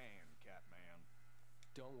great plan, Catman?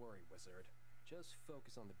 Don't worry, wizard. Just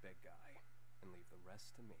focus on the big guy and leave the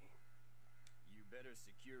rest to me. You better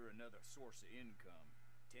secure another source of income.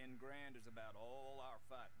 10 grand is about all our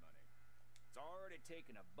fight money. It's already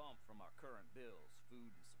taken a bump from our current bills,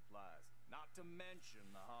 food and supplies, not to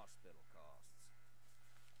mention the hospital costs.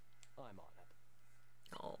 I'm on it.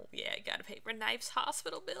 Oh, yeah, gotta pay for Knife's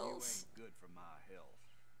hospital You bills. ain't good for my health.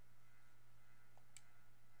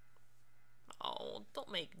 Oh,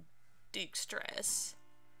 don't make Duke stress.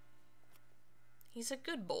 He's a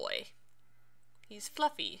good boy. He's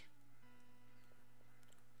fluffy.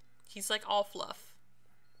 He's like all fluff.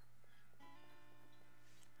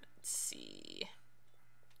 Let's see.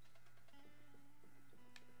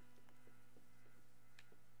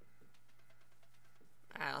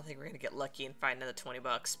 I don't think we're gonna get lucky and find another 20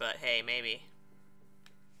 bucks, but hey, maybe.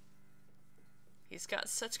 He's got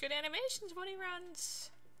such good animations when he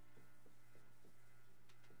runs.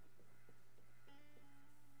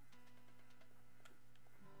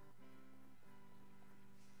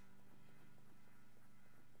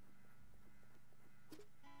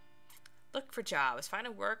 Look for jobs. Find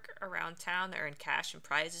a work around town that earn cash and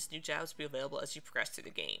prizes. New jobs will be available as you progress through the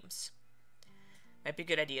games. Might be a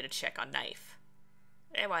good idea to check on Knife.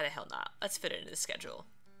 Eh, why the hell not? Let's fit it into the schedule.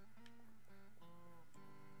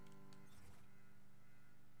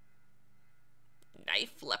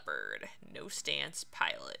 Knife Leopard. No stance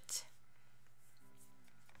pilot.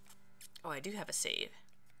 Oh, I do have a save.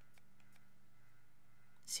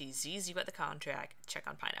 See Z's, you got the contract. Check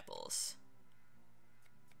on pineapples.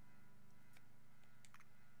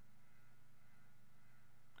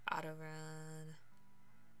 Auto run.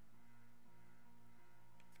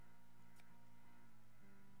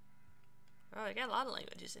 Oh, I got a lot of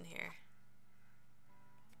languages in here.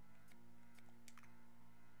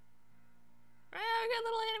 Oh, we got a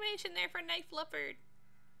little animation there for Knife Leopard.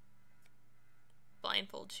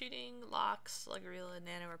 Blindfold shooting, locks, slug gorilla,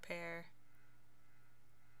 nano repair.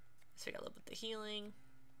 So we got a little bit of healing.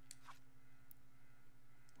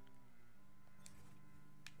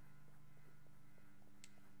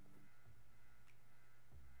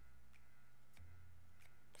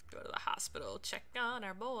 Go to the hospital, check on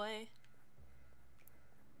our boy.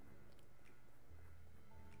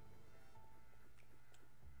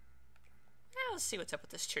 Now let's see what's up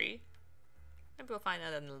with this tree. Maybe we'll find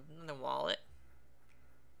another wallet.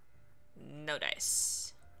 No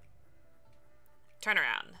dice. Turn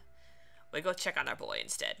around. We go check on our boy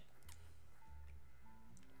instead.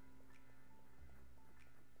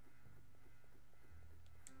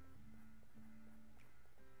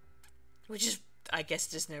 Which is, I guess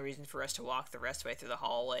there's no reason for us to walk the rest of the way through the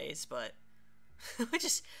hallways, but we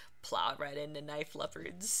just plowed right into Knife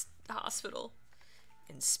Leopard's hospital.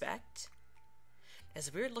 Inspect. There's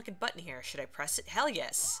a weird looking button here. Should I press it? Hell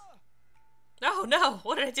yes. Oh no,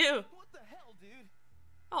 what did I do? What the hell, dude?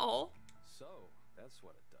 Oh. So, that's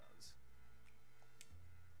what it does.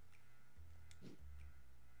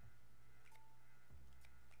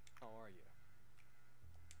 How are you?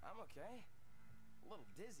 I'm okay. A little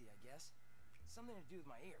dizzy, I guess. Something to do with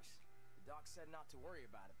my ears. The doc said not to worry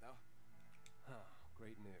about it, though. Huh,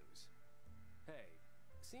 great news. Hey,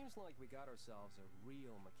 seems like we got ourselves a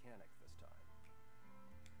real mechanic this time.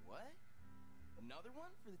 What? Another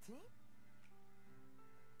one for the team?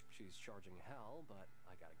 She's charging hell, but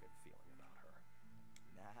I got a good feeling about her.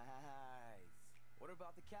 Nice. What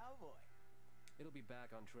about the cowboy? It'll be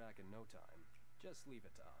back on track in no time. Just leave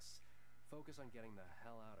it to us. Focus on getting the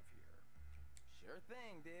hell out of here. Sure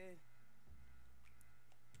thing, dude.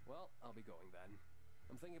 Well, I'll be going then.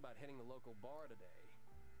 I'm thinking about hitting the local bar today.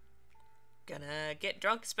 Gonna get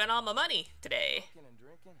drunk, spend all my money today. Drinking and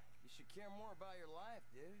drinking. You should care more about your life,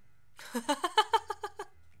 dude.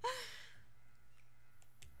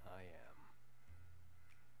 I am.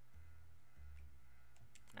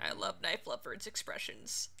 I love Knife Leopard's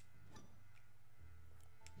expressions.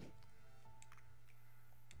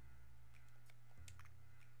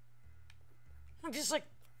 Just like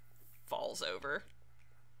falls over.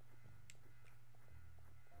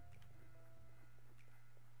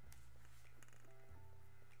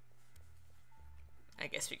 I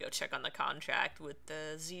guess we go check on the contract with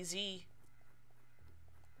the ZZ.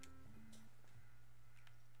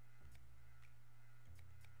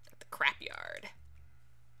 At the crapyard.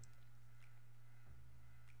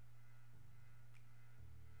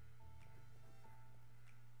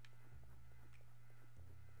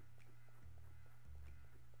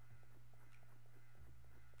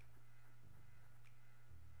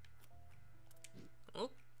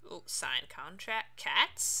 Oh, signed contract.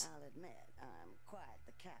 Cats? I'll admit, I'm quite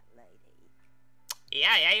the cat lady.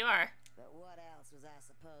 Yeah, you are. But what else was I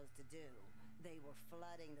supposed to do? They were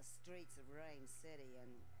flooding the streets of Rain City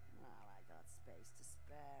and, well, I got space to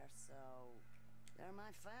spare, so they're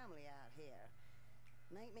my family out here.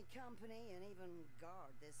 Make me company and even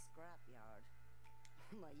guard this scrapyard.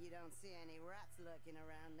 But you don't see any rats lurking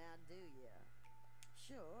around now, do you?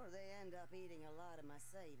 Sure, they end up eating a lot of my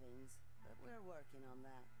savings, but we're working on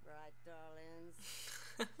that, right, darlings?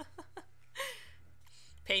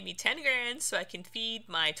 Pay me 10 grand so I can feed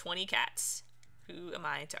my 20 cats. Who am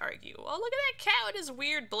I to argue? Oh, look at that cat with his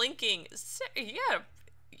weird blinking. You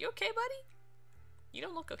okay, buddy? You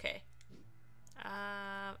don't look okay.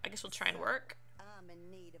 I guess we'll try and work. I'm in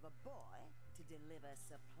need of a boy to deliver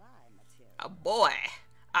supply material. A boy.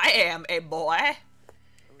 I am a boy.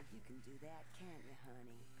 Oh, you can do that, can't you,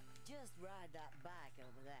 honey? Just ride that bike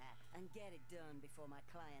over there and get it done before my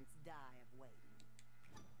clients die of waiting.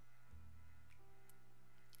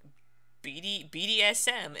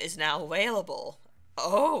 BDSM is now available.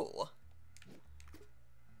 Oh.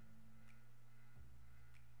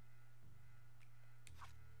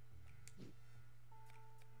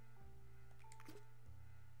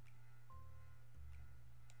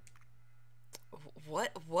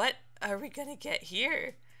 What are we gonna get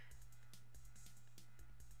here?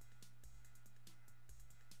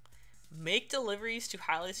 Make deliveries to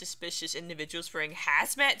highly suspicious individuals wearing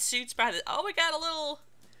hazmat suits by the... Oh, we got a little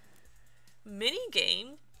mini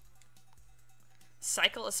game.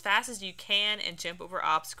 Cycle as fast as you can and jump over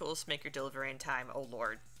obstacles to make your delivery in time. Oh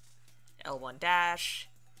lord. L1 dash.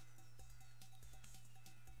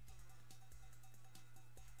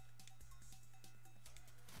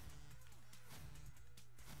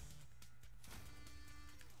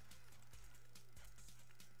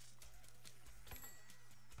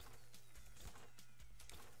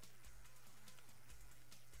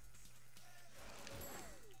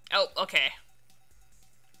 Oh, okay.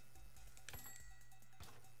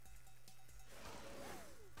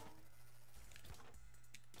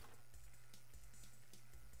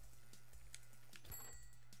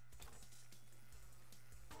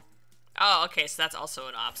 Oh, okay, so that's also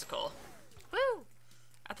an obstacle. Woo!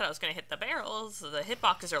 I thought I was gonna hit the barrels. The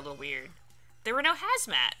hitboxes are a little weird. There were no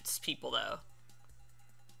hazmat people, though.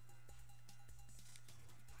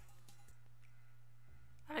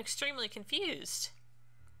 I'm extremely confused.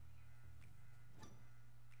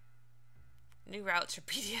 New routes for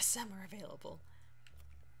BDSM are available.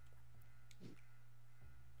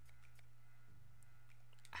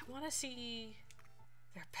 want to see...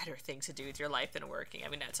 There are better things to do with your life than working. I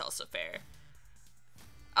mean, that's also fair.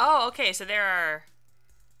 Oh, okay, so there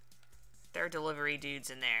are delivery dudes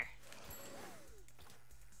in there.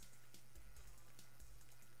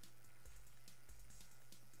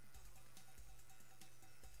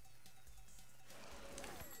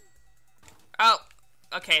 Oh,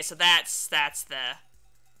 okay, so that's the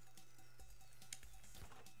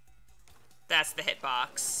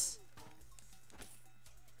hitbox.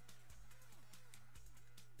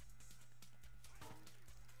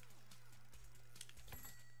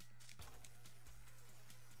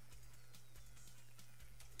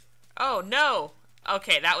 Oh no!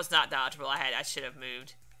 Okay, that was not dodgeable. I should have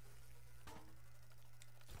moved.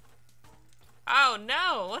 Oh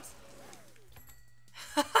no! What's...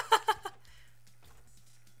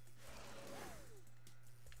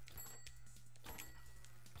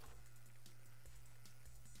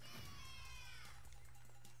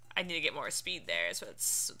 I need to get more speed there, is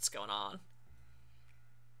what's going on.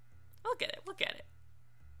 We'll get it, we'll get it.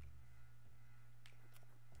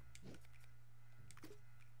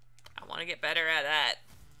 I want to get better at that.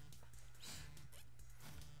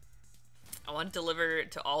 I want to deliver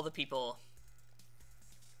to all the people.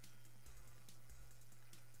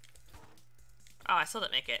 Oh, I still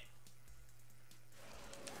didn't make it.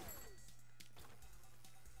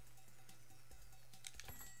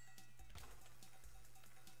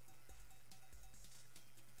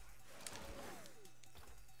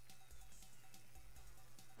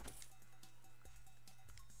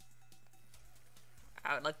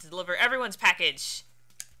 I would like to deliver everyone's package.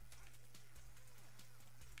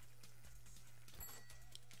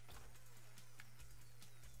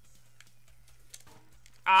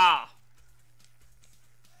 Ah.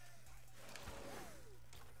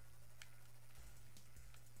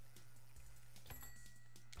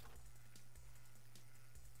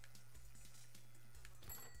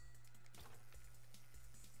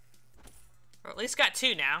 Or at least got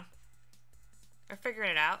 2 now. We're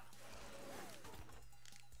figuring it out.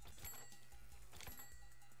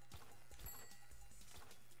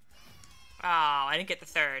 Oh, I didn't get the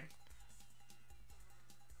 3rd.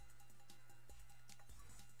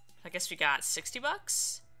 I guess we got 60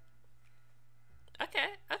 bucks?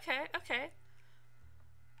 Okay, okay, okay.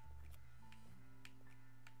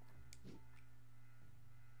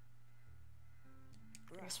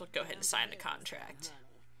 I guess we'll go ahead and sign the contract.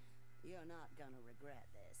 You're not gonna regret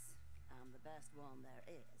this. I'm the best one there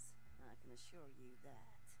is. I can assure you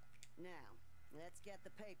that. Now, let's get the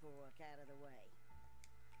paperwork out of the way.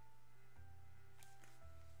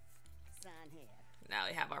 Sign here. Now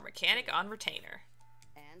we have our mechanic on retainer.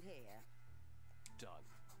 And here. Done.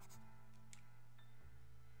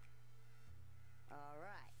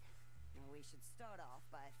 Alright. Now we should start off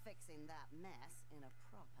by fixing that mess in a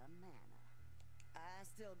proper manner. I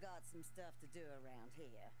still got some stuff to do around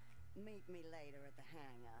here. Meet me later at the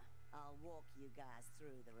hangar. I'll walk you guys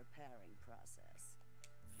through the repairing process.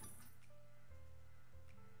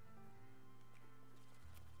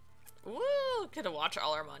 Woo! Could have watched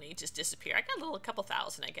all our money just disappear. I got a couple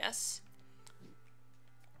thousand, I guess.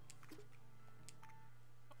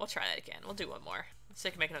 We'll try that again. We'll do one more. So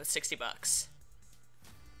I can make another 60 bucks.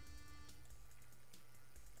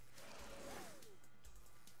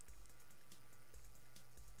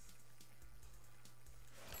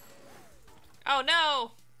 Oh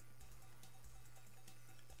no!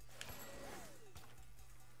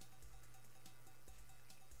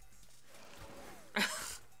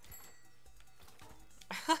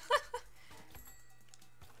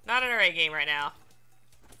 Not an array game right now.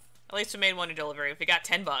 At least we made one delivery. We got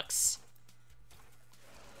 10 bucks.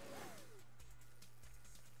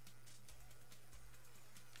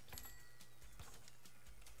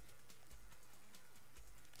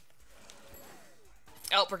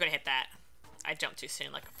 Oh, we're gonna hit that. I jumped too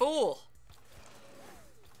soon like a fool.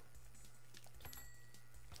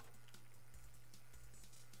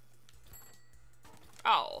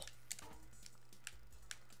 Oh.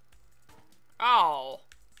 Oh.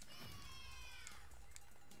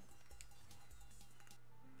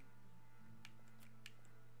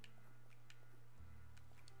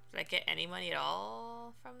 Did I get any money at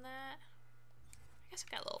all from that? I guess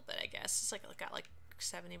I got a little bit, I guess. It's like I got like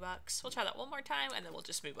 70 bucks. We'll try that one more time and then we'll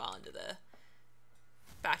just move on to the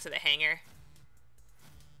back to the hangar.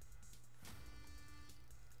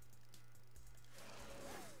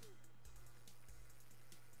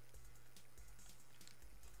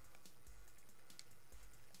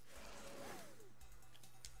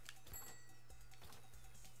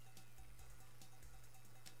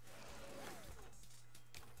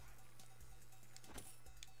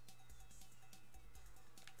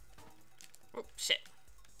 shit.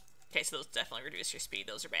 Okay, so those definitely reduce your speed.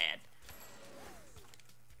 Those are bad.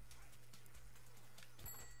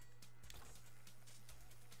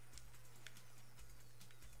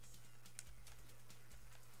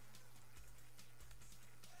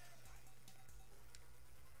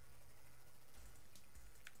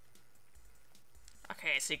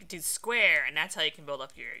 Okay, so you can do square, and that's how you can build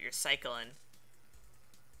up your cycling.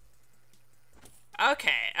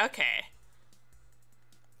 Okay, okay.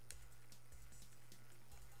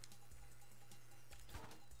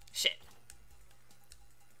 Shit.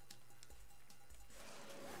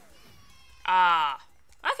 Ah.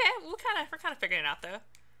 Okay, we're kind of figuring it out though.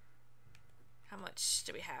 How much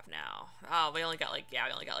do we have now? Oh, we only got like, yeah,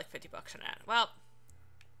 we only got like 50 bucks on that. Well,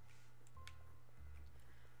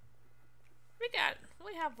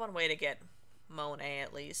 we have one way to get Monet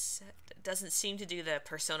at least. It doesn't seem to do the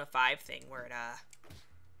Persona 5 thing where it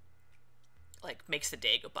like makes the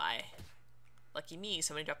day go by. Lucky me,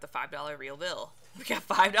 somebody dropped the $5 real bill. We got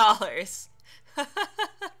 $5.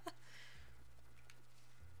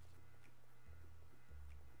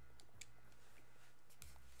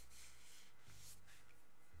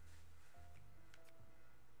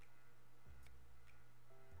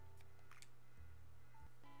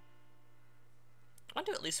 I want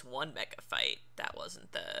to do at least one mecha fight. That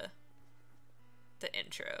wasn't the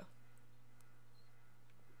intro.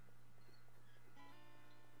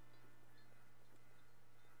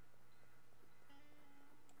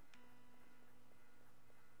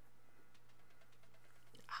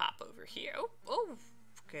 Hop over here. Oh,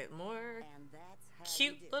 get more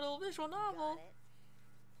cute little visual novel.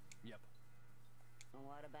 Yep. And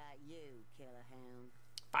what about you, Killer Hound?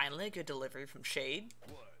 Finally, a good delivery from Shade.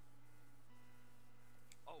 What?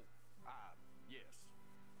 Oh, yes.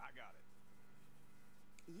 I got it.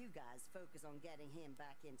 You guys focus on getting him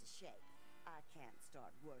back into shape. I can't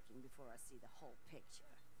start working before I see the whole picture.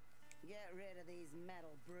 Get rid of these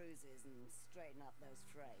metal bruises and straighten up those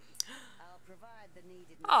frames. I'll provide the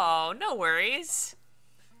needed... Oh, no worries.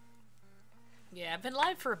 Yeah, I've been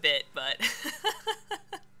live for a bit, but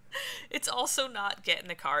it's also not Get in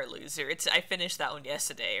the Car Loser. I finished that one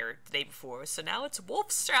yesterday or the day before, so now it's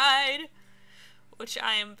WOLFSTRIDE, which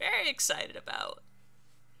I am very excited about.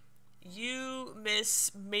 You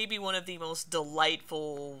miss maybe one of the most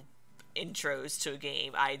delightful intros to a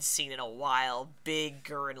game I'd seen in a while. Big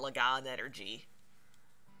Gurren Lagann energy.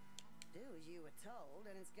 Do as you were told,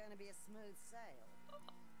 and it's gonna be a smooth sail.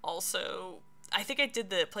 Also, I think I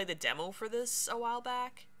did play the demo for this a while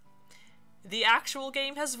back. The actual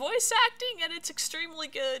game has voice acting, and it's extremely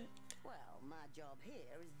good. Well, my job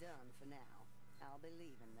here is done for now. I'll be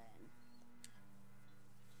leaving then.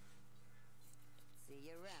 See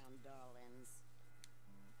you around, darlings.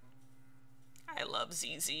 I love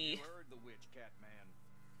ZZ. You heard the witch, Catman.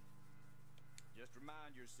 Just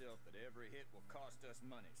remind yourself that every hit will cost us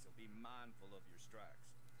money, so be mindful of your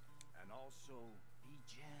strikes. And also, be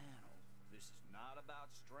gentle. This is not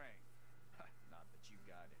about strength. Not that you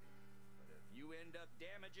got it. But if you end up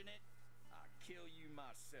damaging it, I'll kill you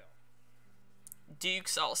myself.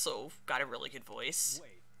 Duke's also got a really good voice.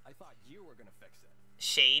 Wait, I thought you were gonna fix it.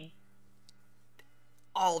 Shade.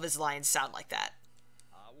 All of his lines sound like that.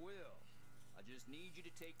 I will. I just need you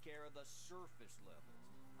to take care of the surface levels.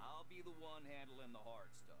 I'll be the one handling the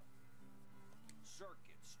hard stuff.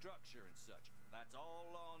 Circuit, structure, and such. That's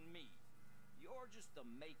all on me. You're just the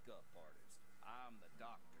makeup artist. I'm the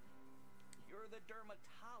doctor. You're the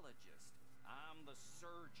dermatologist. I'm the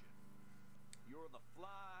surgeon. You're the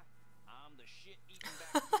fly. I'm the shit-eating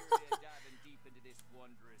bacteria diving deep into this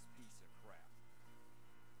wondrous piece of crap.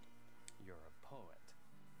 You're a poet.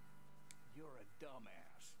 You're a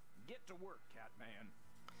dumbass. Get to work, Catman.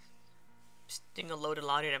 Just doing a loaded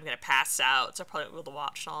laundry and I'm gonna pass out, so I probably won't be able to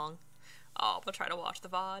watch long. Oh, but try to watch the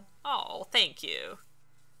VOD. Oh, thank you.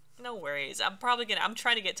 No worries. I'm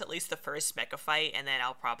trying to get to at least the first mecha fight, and then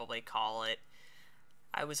I'll probably call it.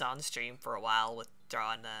 I was on stream for a while with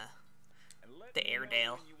drawing the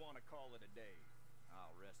Airedale. You want to call it a day.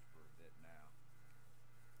 I'll rest for a bit now.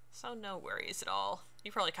 So no worries at all.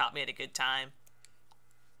 You probably caught me at a good time.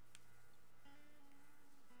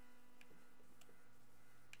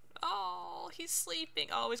 Oh, he's sleeping.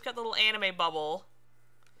 Oh, he's got the little anime bubble.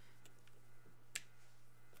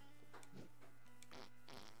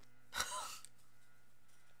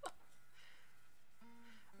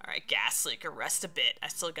 Alright, Gas Leaker, rest a bit. I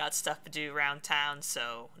still got stuff to do around town,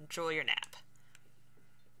 so enjoy your nap.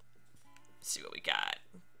 Let's see what we got.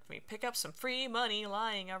 We pick up some free money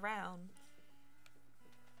lying around.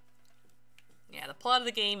 Yeah, the plot of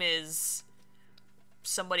the game is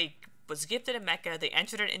somebody was gifted a mecha, they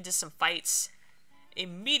entered it into some fights,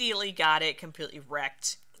 Immediately got it completely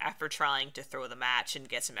wrecked after trying to throw the match and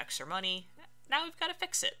get some extra money. Now we've got to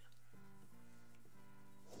fix it.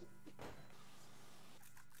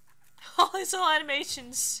 All these little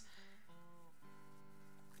animations.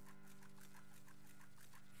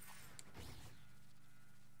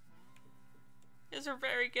 These are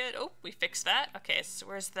very good. Oh, we fixed that. Okay, so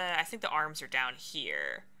where's the... I think the arms are down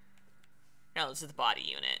here. No, this is the body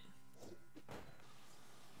unit.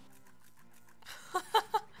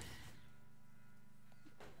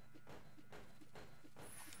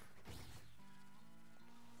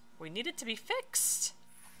 We need it to be fixed.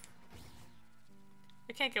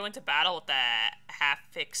 We can't go into battle with the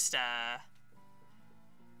half-fixed,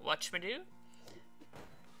 whatchamadoo?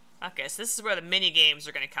 Okay, so this is where the mini-games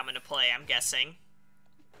are gonna come into play, I'm guessing.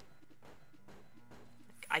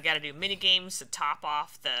 I gotta do mini-games to top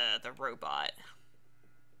off the robot.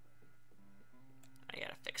 I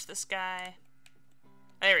gotta fix this guy.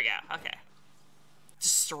 There we go, okay.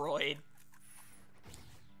 Destroyed.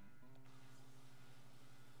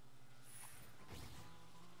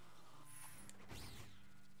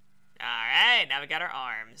 Alright, now we got our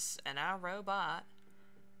arms and our robot.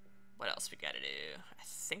 What else we gotta do? I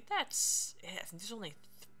think that's it. I think there's only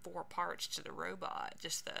 4 parts to the robot.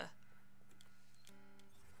 Just the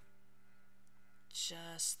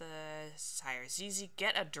Sire ZZ,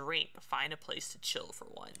 get a drink, find a place to chill for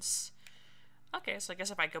once. Okay, so I guess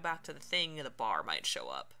if I go back to the thing, the bar might show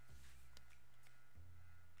up.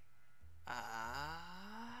 I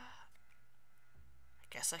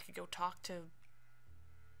guess I could go talk to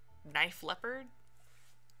Knife Leopard?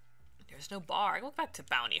 There's no bar. I go back to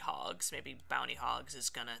Bounty Hogs. Maybe Bounty Hogs is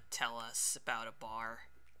gonna tell us about a bar.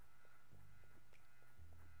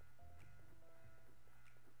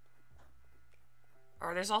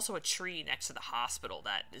 Or there's also a tree next to the hospital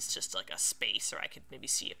that is just like a space, or I could maybe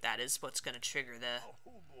see if that is what's gonna trigger the...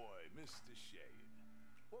 Oh boy, Mr. Shade.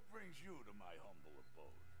 What brings you to my humble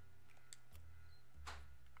abode?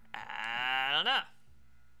 I don't know.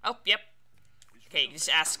 Oh, yep. Okay, just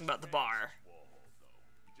asking about the bar.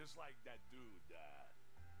 Just like that dude,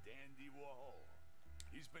 Dandy Warhol.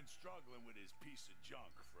 He's been struggling with his piece of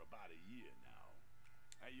junk for about a year now.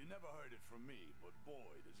 And you never heard it from me, but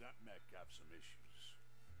boy, does that mech have some issues.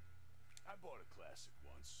 I bought a classic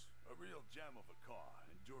once, a real gem of a car,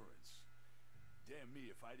 Endurance. Damn me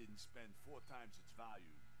if I didn't spend 4 times its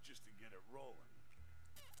value just to get it rolling.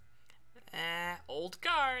 Old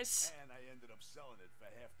cars. And I ended up selling it for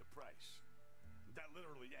half the price. That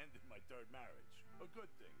literally ended my 3rd marriage. A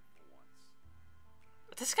good thing for once.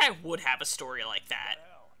 But this guy would have a story like that.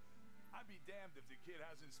 Hell, I'd be damned if the kid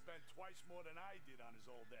hasn't spent twice more than I did on his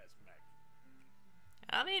old ass mech.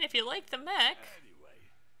 I mean, if you like the mech.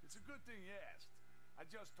 Anyway, it's a good thing you asked. I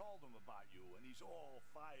just told him about you, and he's all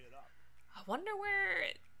fired up. I wonder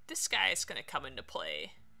where this guy is gonna come into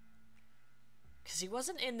play. Because he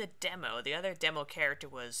wasn't in the demo. The other demo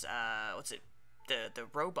character was, what's it? The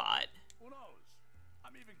robot. Who knows?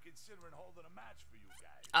 I'm even considering holding a match for you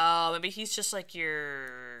guys. Oh, maybe he's just like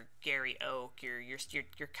your Gary Oak, your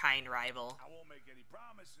kind rival. I won't make any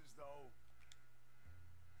promises, though.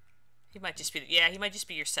 He might just be, yeah, he might just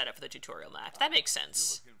be your setup for the tutorial match. That makes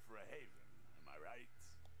sense. You're looking for a haven, am I right?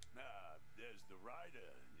 There's the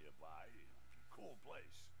Rider nearby. Cool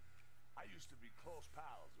place. I used to be close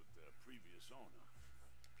pals with the previous owner.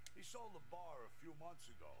 He sold the bar a few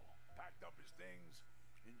months ago, packed up his things,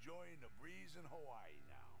 enjoying the breeze in Hawaii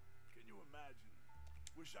now. Can you imagine?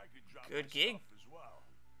 Wish I could drop Good my gig. stuff as well.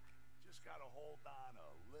 Just gotta hold on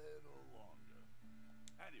a little longer.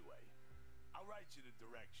 Anyway, I'll write you the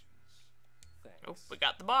directions. Thanks. Oh, we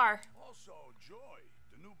got the bar. Also, Joy,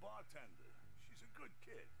 the new bartender. She's a good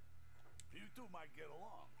kid. You two might get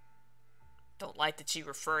along. Don't like that you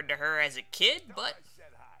referred to her as a kid, Tell but her I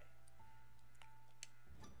said hi.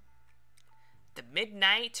 the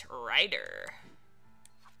Midnight Rider.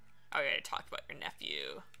 Oh, I already talked about your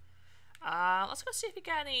nephew. Let's go see if you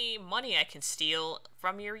got any money I can steal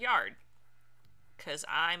from your yard. Cause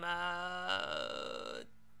I'm a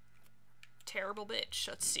terrible bitch.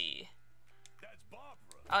 Let's see. That's Barbara.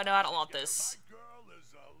 Oh no, I don't want this. My girl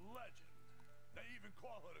is a legend. They even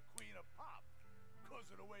call her the Queen of Pop,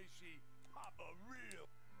 because of the way she pop a real.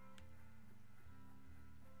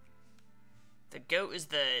 The goat is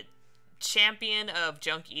the champion of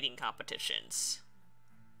junk eating competitions.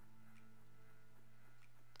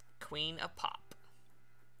 Queen of Pop.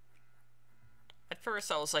 At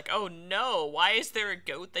first I was like, oh no, why is there a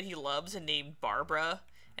goat that he loves and named Barbara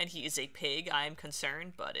and he is a pig? I am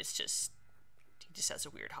concerned, but it's just, he just has a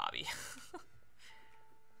weird hobby.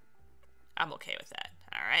 I'm okay with that.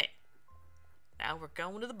 Alright. Now we're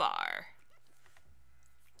going to the bar.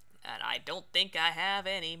 And I don't think I have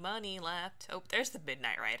any money left. Oh, there's the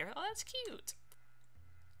Midnight Rider. Oh, that's cute.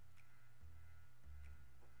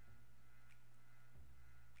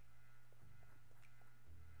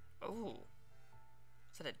 Oh.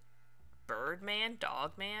 Is that a bird man?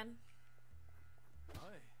 Dog man?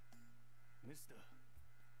 Hi, mister.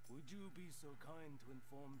 Would you be so kind to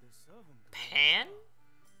inform the servant? Panda?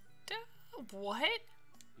 What?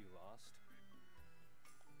 You lost?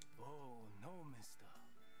 Oh, no, mister.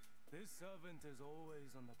 This servant is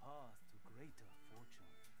always on the path to greater fortune.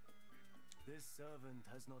 This servant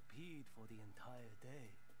has not peed for the entire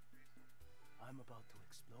day. I'm about to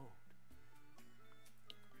explode.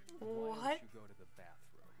 Why What? don't you go to the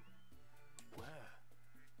bathroom? Where?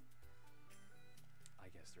 I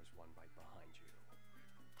guess there's one right behind you.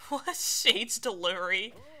 What? Shade's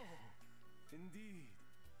delivery. Oh, indeed.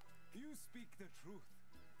 You speak the truth.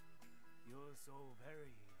 You're so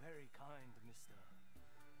very, very kind, mister.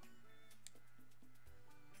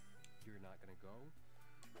 You're not gonna go?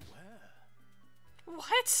 Where?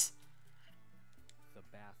 What? The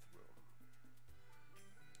bathroom.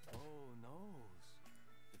 Oh, knows.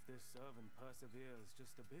 If this servant perseveres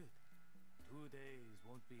just a bit, 2 days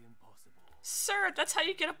won't be impossible. Sir, that's how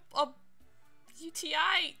you get a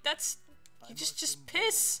UTI. That's... You I just must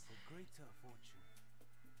piss. endure for greater fortune.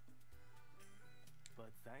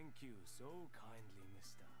 But thank you so kindly,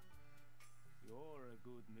 mister. You're a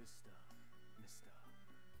good mister, mister.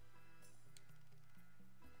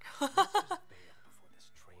 Let's just bail before this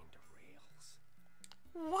train derails.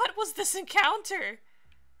 What was this encounter?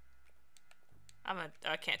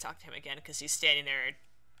 I can't talk to him again because he's standing there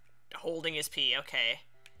holding his pee. Okay.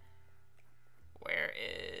 Where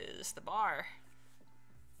is the bar?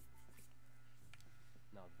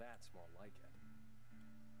 Now that's more like it.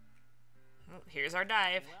 Oh, here's our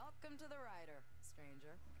dive. Welcome to the Rider,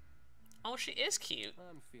 stranger. Oh, she is cute.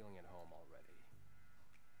 I'm feeling at home already.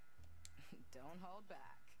 Don't hold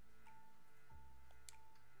back.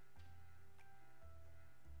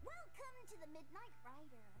 Welcome to the Midnight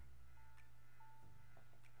Rider.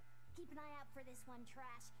 Keep an eye out for this one,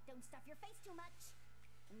 Trash. Don't stuff your face too much.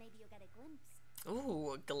 And maybe you'll get a glimpse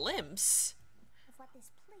Ooh, a glimpse. of what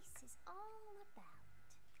this place is all about.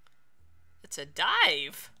 It's a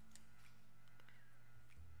dive.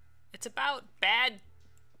 It's about bad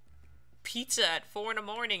pizza at 4 in the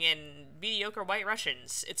morning and mediocre white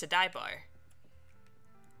Russians. It's a dive bar.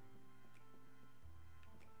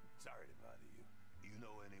 Sorry to bother you. You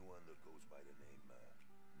know anyone that goes by the name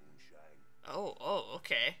Moonshine? Oh,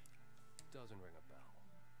 okay. Doesn't ring a bell.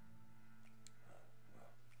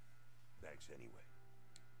 Well, thanks anyway.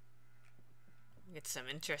 Get some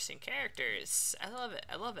interesting characters. I love it.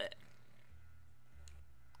 I love it.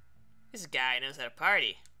 This guy knows how to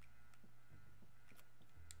party.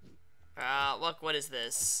 Look, what is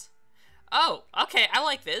this? Oh, okay, I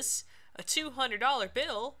like this. A $200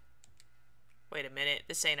 bill. Wait a minute,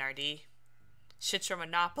 this ain't RD. Shit's from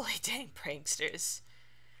Monopoly, dang pranksters.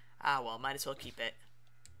 Ah, well, might as well keep it.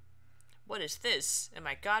 What is this in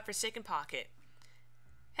my godforsaken pocket?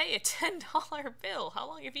 Hey, a $10 bill. How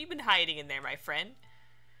long have you been hiding in there, my friend?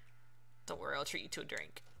 Don't worry, I'll treat you to a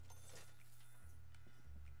drink.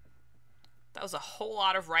 That was a whole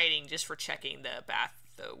lot of writing just for checking the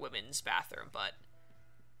women's bathroom, but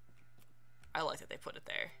I like that they put it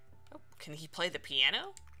there. Oh, can he play the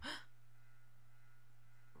piano?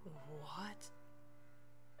 What?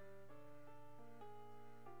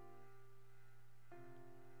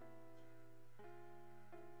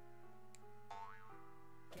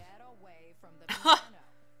 Get away from the piano.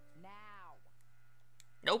 Now.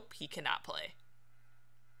 Nope, he cannot play.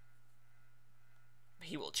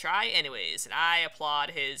 He will try anyways, and I applaud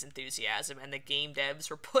his enthusiasm and the game devs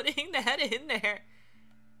for putting that in there.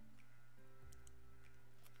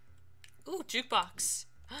 Ooh, jukebox.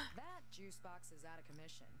 That juice box is out of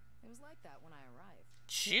commission. It was like that when I arrived.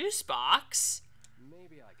 Juice box?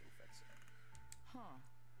 Maybe I can fix it. Huh.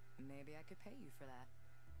 Maybe I could pay you for that.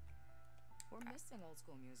 We're missing old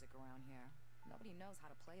school music around here. Nobody knows how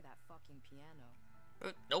to play that fucking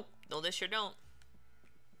piano. Nope, no they sure don't.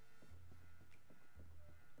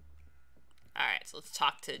 Alright, so let's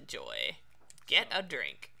talk to Joy. Get a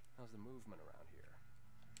drink. How's the movement around here?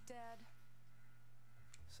 Dead.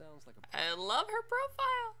 Sounds like a... I love her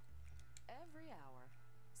profile. Every hour.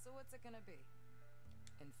 So what's it gonna be?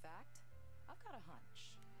 In fact, I've got a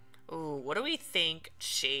hunch. Ooh, what do we think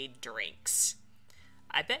Shade drinks?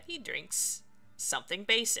 I bet he drinks something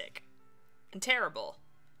basic and terrible.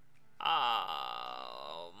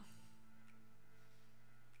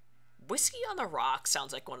 Whiskey on the Rocks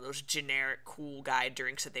sounds like one of those generic cool guy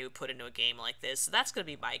drinks that they would put into a game like this. So that's gonna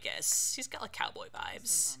be my guess. He's got like cowboy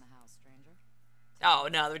vibes. On the Oh,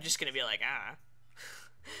 no, they're just gonna be like, ah,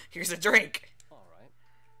 here's a drink. Alright.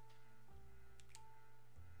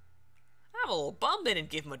 I'm a little bummed they didn't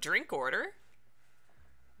give him a drink order.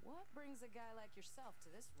 What brings a guy like yourself to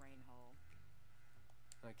this rain hole?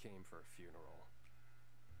 I came for a funeral.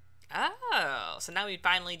 Oh, so now we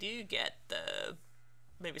finally do get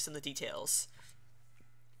maybe some of the details.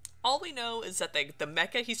 All we know is that the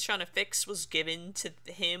mecha he's trying to fix was given to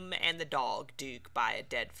him and the dog, Duke, by a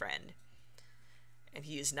dead friend. And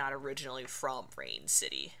he is not originally from Rain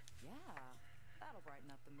City. Yeah, that'll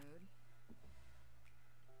brighten up the mood.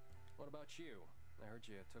 What about you? I heard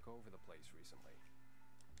you took over the place recently.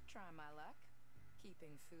 Trying my luck.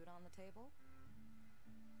 Keeping food on the table.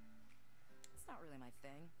 It's not really my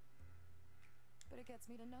thing. But it gets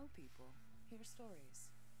me to know people, hear stories.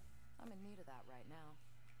 I'm in need of that right now.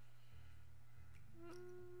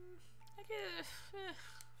 I guess,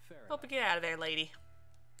 Fair hope you enough. get out of there, lady.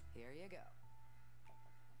 Here you go.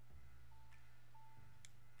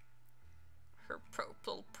 Her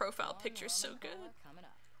little profile picture's so good. Coming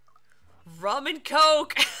up. Rum and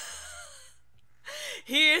Coke!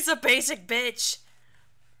 He is a basic bitch!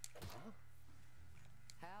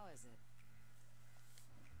 How is it?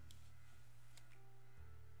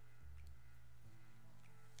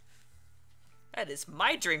 That is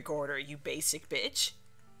my drink order, you basic bitch.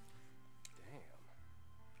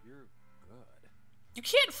 Damn. You're good. You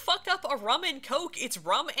can't fuck up a rum and Coke. It's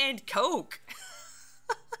rum and Coke.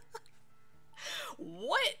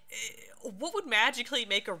 What would magically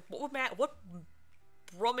make what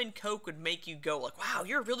rum and Coke would make you go like, wow,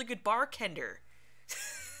 you're a really good bartender.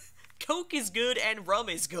 Coke is good and rum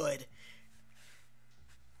is good.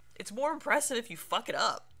 It's more impressive if you fuck it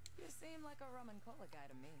up. You seem like a rum and cola guy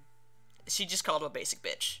to me. She just called him a basic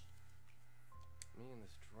bitch. Me and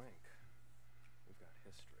this drink. We've got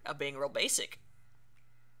history. Of being real basic.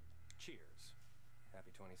 Cheers.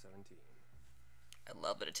 Happy 2017. I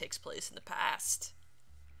love that it takes place in the past.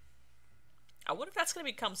 I wonder if that's going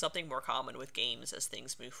to become something more common with games as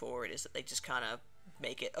things move forward, is that they just kind of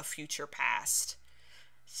make it a future past.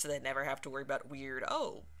 So they never have to worry about weird,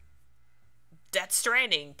 oh, Death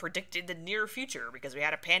Stranding predicted the near future because we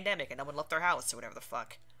had a pandemic and no one left their house or whatever the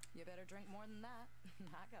fuck. You better drink more than that.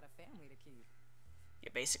 I got a family to keep.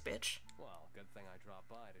 You basic bitch. Well, good thing I dropped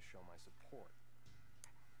by to show my support.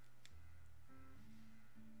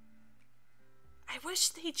 I wish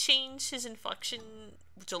they changed his inflection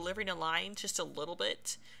delivering a line just a little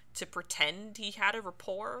bit to pretend he had a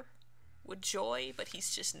rapport with Joy, but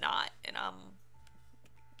he's just not, and I'm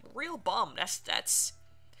real bummed. That's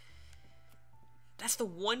the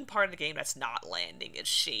one part of the game that's not landing is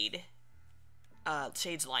Shade's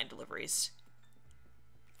line deliveries.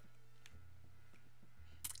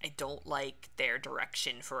 I don't like their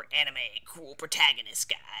direction for anime cool protagonist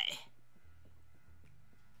guy.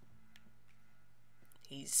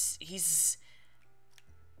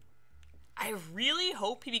 I really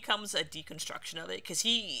hope he becomes a deconstruction of it, because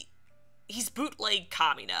he's bootleg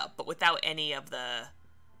Kamina, but without any of the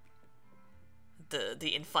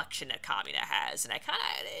inflection that Kamina has, and I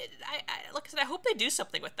like I said, I hope they do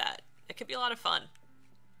something with that. It could be a lot of fun.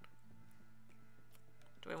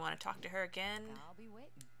 Do we want to talk to her again? I'll be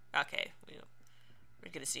waiting. Okay,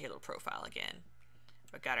 we're gonna see her little profile again.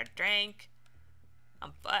 We got our drink.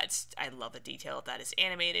 But I love the detail of that is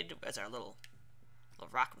animated as our little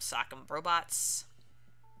rock'em sock'em robots.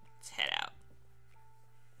 Let's head out.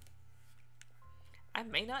 I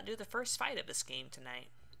may not do the first fight of this game tonight,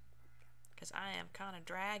 because I am kind of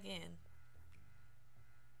dragging.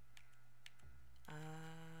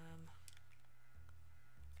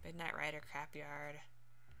 Midnight Rider Crapyard.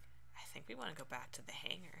 I think we want to go back to the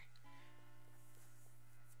hangar.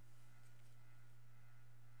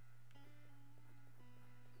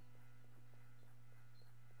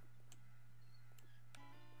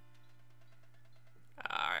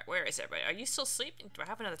 Alright, where is everybody? Are you still sleeping? Do I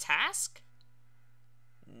have another task?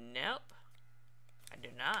 Nope. I do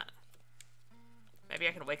not. Maybe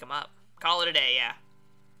I can wake him up. Call it a day, yeah.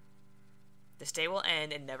 This day will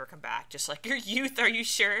end and never come back. Just like your youth, are you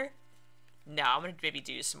sure? No, I'm gonna maybe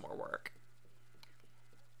do some more work.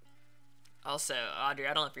 Also, Audrey,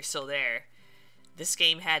 I don't know if you're still there. This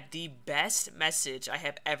game had the best message I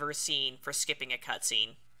have ever seen for skipping a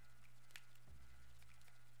cutscene.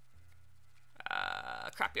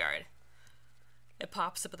 Crapyard. It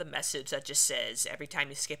pops up with a message that just says, every time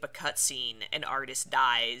you skip a cutscene, an artist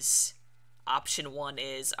dies. Option 1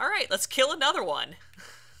 is, alright, let's kill another one.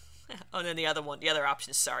 Oh, and then the other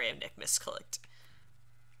option is, sorry, I misclicked.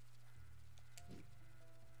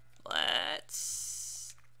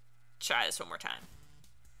 Let's try this one more time.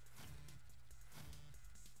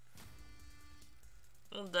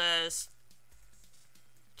 We'll just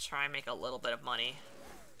try and make a little bit of money.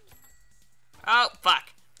 Oh,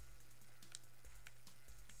 fuck.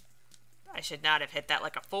 I should not have hit that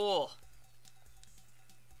like a fool.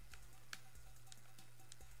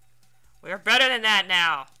 We're better than that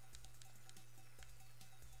now.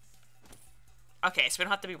 Okay, so we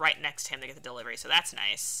don't have to be right next to him to get the delivery, so that's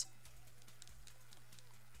nice.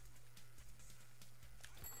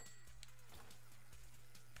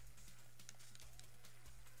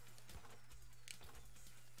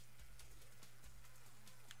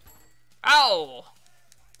 Oh!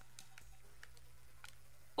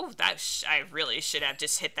 Oh, I really should have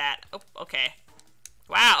just hit that. Oh, okay.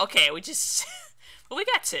 Wow, okay, we just... well, we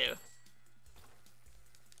got two.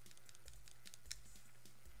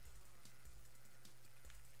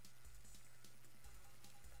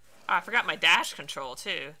 Oh, I forgot my dash control,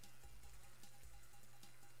 too.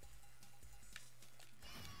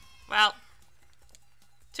 Well,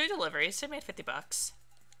 2 deliveries. They made 50 bucks.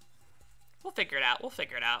 We'll figure it out. We'll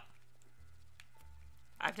figure it out.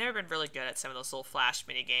 I've never been really good at some of those little flash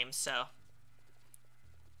mini games, so.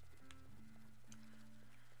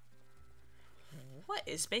 What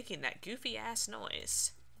is making that goofy ass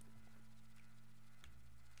noise?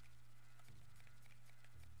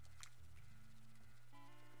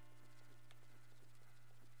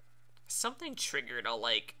 Something triggered a,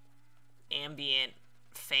 like, ambient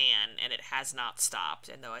fan, and it has not stopped.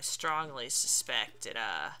 And though I strongly suspect it,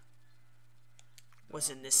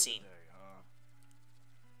 was in this scene.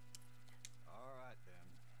 Alright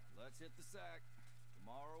then, let's hit the sack.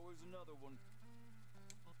 Tomorrow is another one.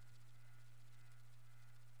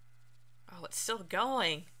 Oh, it's still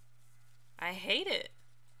going. I hate it.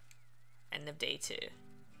 End of day 2.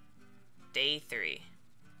 Day 3.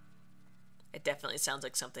 It definitely sounds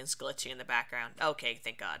like something's glitchy in the background. Okay,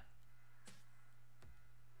 thank God.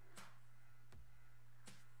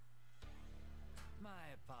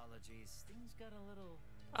 My apologies. Things got a little...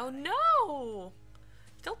 Oh no!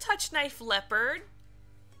 Don't touch Knife Leopard.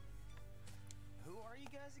 Who are you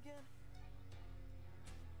guys again?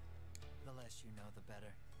 The less you know, the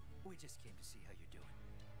better. We just came to see how you're doing.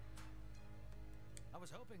 I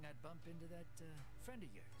was hoping I'd bump into that friend of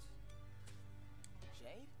yours.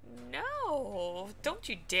 Jade? No! Don't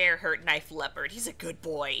you dare hurt Knife Leopard. He's a good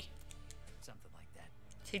boy. Something like that.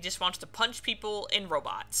 He just wants to punch people in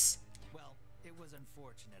robots. Well, it was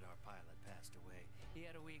unfortunate our pilot passed away. He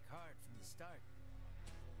had a weak heart from the start.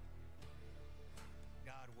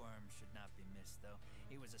 Godworm should not be missed, though.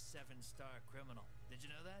 He was a 7-star criminal. Did you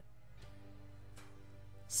know that?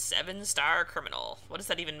 7-star criminal. What does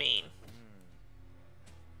that even mean?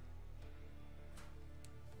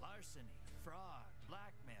 Larceny, fraud,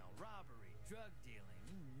 blackmail, robbery, drug dealing,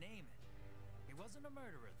 you name it. He wasn't a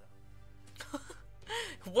murderer, though.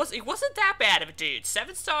 He wasn't that bad of a dude.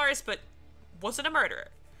 7 stars, but wasn't a murderer.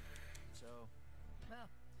 So, well,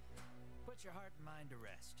 put your heart and mind to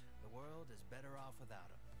rest. The world is better off without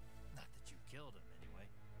him. Not that you killed him, anyway.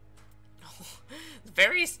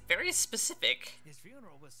 Very, very specific. His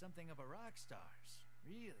funeral was something of a rock star's.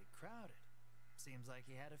 Really crowded. Seems like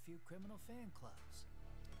he had a few criminal fan clubs.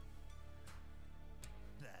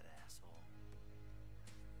 That asshole.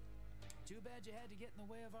 Too bad you had to get in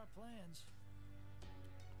the way of our plans.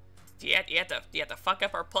 You have to fuck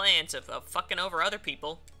up our plans of fucking over other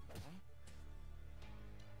people.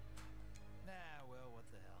 Nah, well, what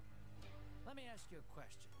the hell. Let me ask you a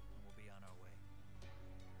question, and we'll be on our way.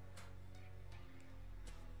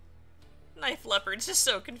 Knife Leopard's just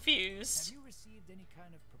so confused. Have you received any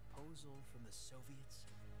kind of proposal from the Soviets?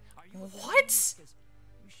 Are you What? Because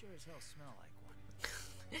you sure as hell smell like one.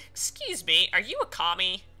 Excuse me, are you a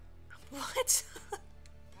commie? What? No,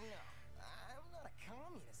 I'm not a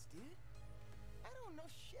communist, dude. I don't know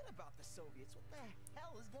shit about the Soviets. What the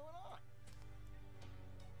hell is going on?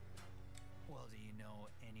 Well, do you know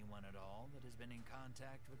anyone at all that has been in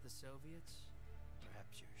contact with the Soviets?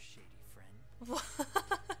 Perhaps your shady friend?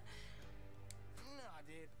 No,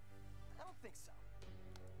 dude. I don't think so.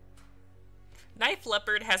 Knife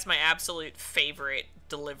Leopard has my absolute favorite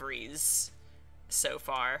deliveries so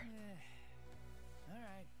far.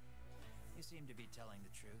 Alright. You seem to be telling the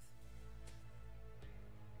truth.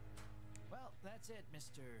 Well, that's it,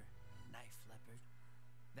 Mr. Knife Leopard.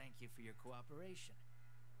 Thank you for your cooperation.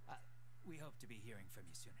 We hope to be hearing from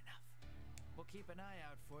you soon enough. We'll keep an eye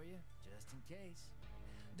out for you, just in case.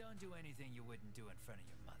 Don't do anything you wouldn't do in front of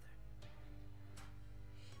your mother.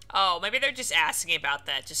 Oh, maybe they're just asking about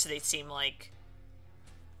that just so they seem like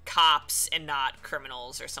cops and not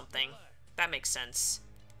criminals or something. That makes sense.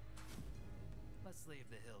 Let's leave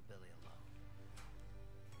the hillbilly alone.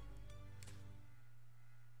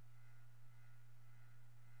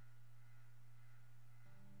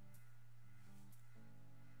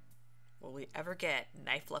 we ever get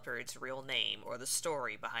Knife Leopard's real name or the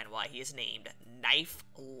story behind why he is named Knife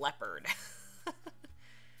Leopard?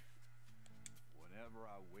 Whenever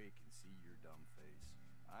I wake and see your dumb face,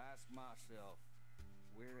 I ask myself,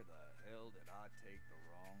 where the hell did I take the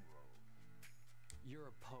wrong road? You're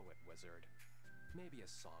a poet, wizard. Maybe a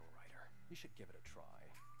songwriter. You should give it a try.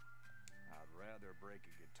 I'd rather break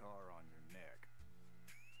a guitar on your neck.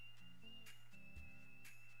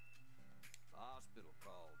 The hospital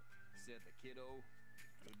called. Said the kiddo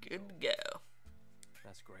is Good to go.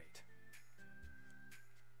 That's great.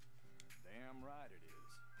 Damn right it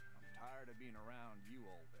is. I'm tired of being around you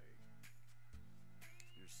all day.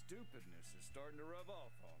 Your stupidness is starting to rub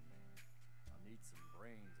off on me. I need some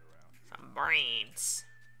brains around here. Some brains.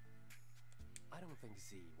 I don't think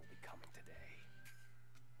Z will be coming today.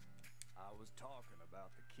 I was talking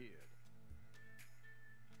about the kid.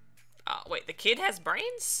 Wait, the kid has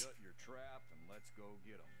brains? Shut your trap and let's go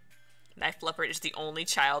get him. Knife Leopard is the only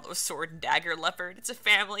child of Sword and Dagger Leopard. It's a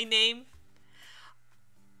family name.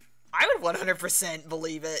 I would 100%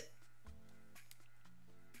 believe it.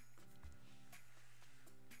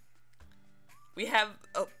 We have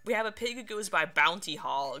a pig who goes by Bounty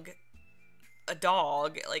Hog. A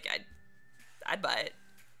dog. Like, I'd buy it.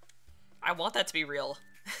 I want that to be real.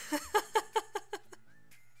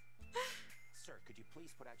 Sir, could you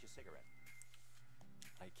please put out your cigarette?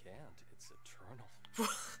 I can't. It's eternal.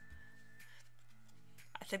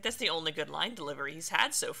 I think that's the only good line delivery he's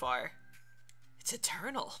had so far. It's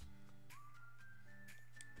eternal.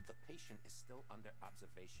 The patient is still under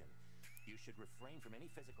observation. You should refrain from any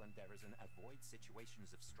physical endeavors and avoid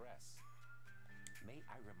situations of stress. May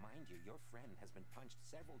I remind you, your friend has been punched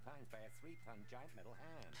several times by a 3-ton giant metal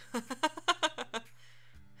hand.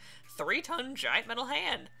 3-ton giant metal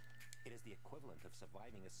hand. It is the equivalent of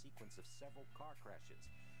surviving a sequence of several car crashes.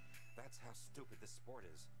 That's how stupid this sport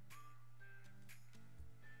is.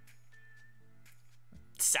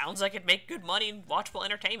 Sounds like it'd make good money and watchable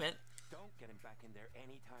entertainment. Don't get him back in there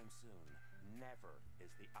anytime soon. Never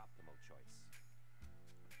is the optimal choice.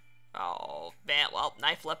 Oh, man. Well,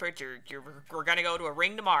 Knife Leopard, we're gonna go to a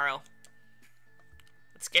ring tomorrow.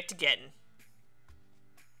 Let's get to getting.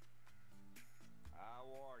 How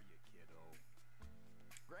are you, kiddo?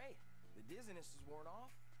 Great. The dizziness is worn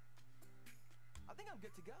off. I think I'm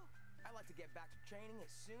good to go. I'd like to get back to training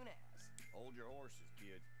as soon as. Hold your horses,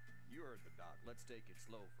 kid. You heard the doc. Let's take it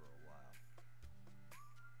slow for a while.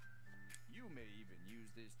 You may even use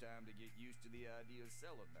this time to get used to the idea of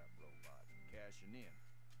selling that robot and cashing in.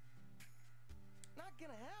 Not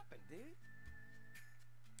gonna happen, dude.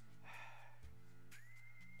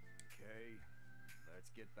 Okay,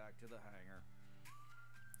 let's get back to the hangar.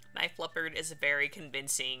 Knife Leopard is a very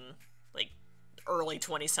convincing, like, early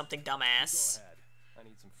 20-something dumbass. Go ahead. I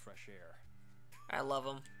need some fresh air. I love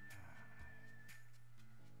him.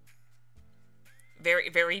 Very,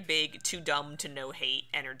 very big, too dumb to no hate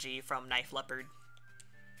energy from Knife Leopard.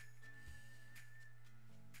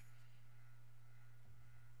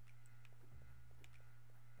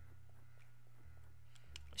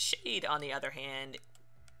 Shade, on the other hand,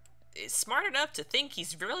 is smart enough to think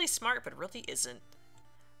he's really smart, but really isn't.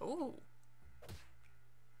 Ooh.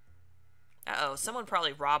 Uh-oh, someone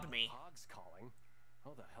probably robbed me. Hog's calling.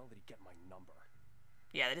 How the hell did he get my number?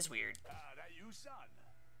 Yeah, that is weird. That you, son?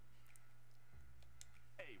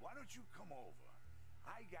 Hey, why don't you come over?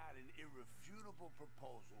 I got an irrefutable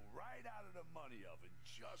proposal right out of the money oven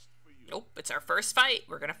just for you. Nope, it's our first fight.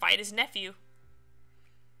 We're gonna fight his nephew.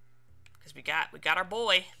 Because we got our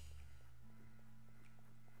boy.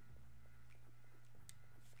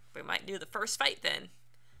 We might do the first fight then.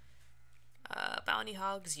 Bounty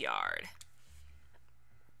Hog's Yard.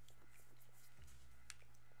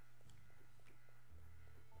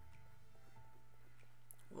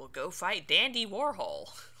 We'll go fight Dandy Warhol.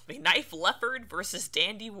 The Knife Leopard versus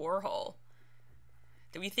Dandy Warhol.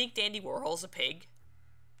 Do we think Dandy Warhol's a pig?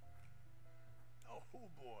 Oh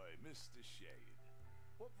boy, Mr. Shade.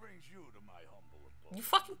 What brings you to my humble abode? You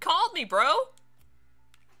fucking called me, bro!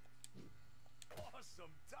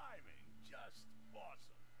 Awesome timing. Just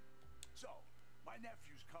awesome. So, my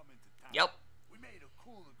nephew's coming to town. Yep. We made a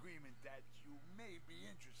cool agreement that you may be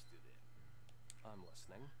interested in. I'm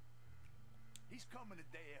listening. He's coming the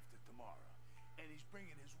day after tomorrow, and he's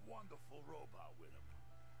bringing his wonderful robot with him.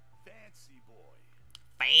 Fancy boy.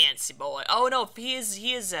 Fancy boy. Oh no, he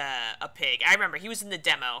is a pig. I remember he was in the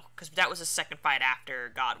demo because that was the second fight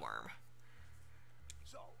after Godworm.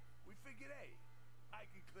 So we figured, hey, I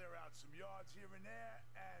can clear out some yards here and there,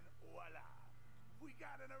 and voila, we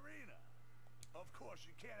got an arena. Of course,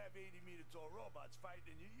 you can't have 80-meter tall robots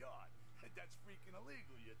fighting in your yard. That's freaking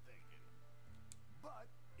illegal, you're thinking. But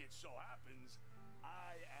It so happens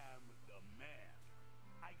I am the man.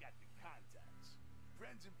 I got the contacts.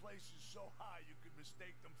 Friends in places so high you could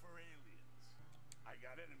mistake them for aliens. I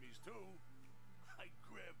got enemies too. I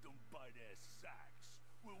grabbed them by their sacks.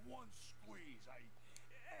 With one squeeze,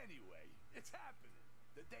 Anyway, it's happening.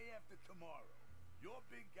 The day after tomorrow. Your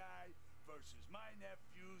big guy versus my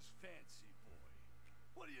nephew's fancy boy.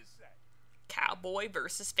 What do you say? Cowboy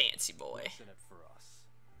versus fancy boy. What's in it for us?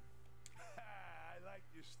 I like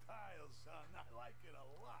your style, son. I like it a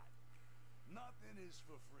lot. Nothing is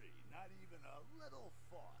for free, not even a little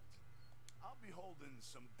thought. I'll be holding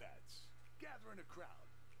some bets, gathering a crowd.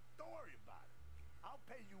 Don't worry about it. I'll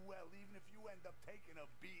pay you well even if you end up taking a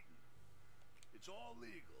beating. It's all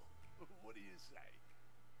legal. What do you say?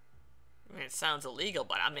 I mean, it sounds illegal,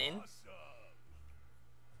 but I'm in. Awesome.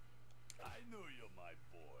 I knew you're my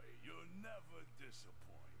boy. You'll never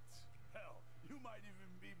disappoint. Hell, you might even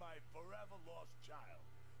be my forever lost child,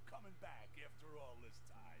 coming back after all this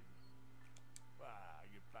time. I'll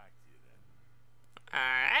get back to you then.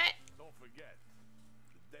 Alright. Don't forget,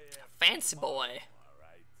 the day after Fancy tomorrow, boy.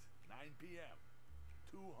 Alright, 9 p.m.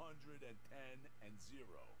 210 and 0.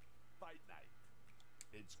 Fight night.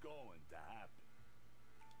 It's going to happen.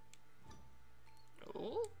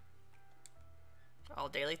 Ooh. All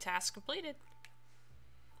daily tasks completed.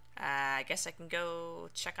 I guess I can go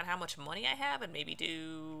check on how much money I have and maybe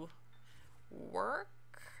do work.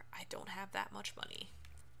 I don't have that much money.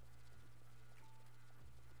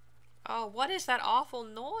 Oh, what is that awful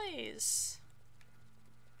noise?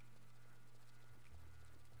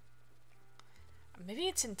 Maybe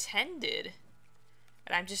it's intended,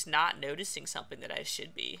 and I'm just not noticing something that I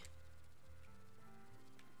should be.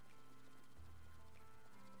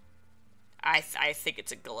 I think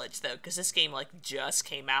it's a glitch though, because this game like just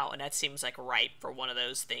came out, and that seems like ripe for one of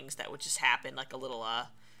those things that would just happen, like a little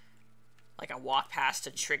like a walk past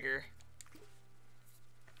a trigger.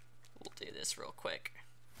 We'll do this real quick.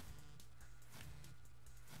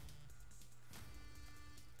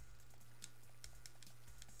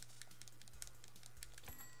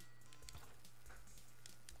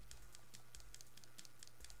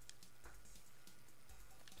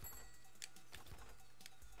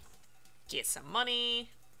 Get some money.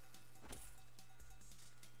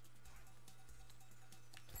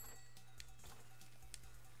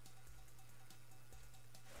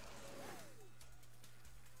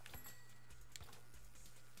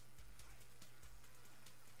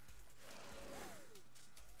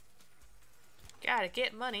 Gotta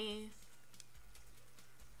get money.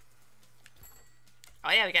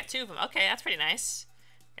 Oh yeah, we got 2 of them. Okay, that's pretty nice.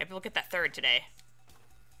 Maybe we'll get that 3rd today.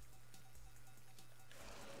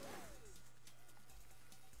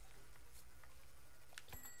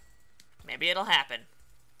 Maybe it'll happen.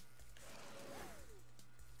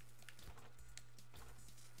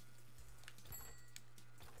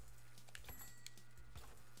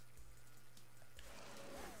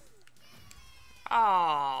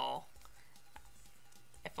 Oh.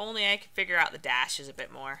 If only I could figure out the dashes a bit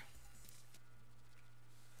more.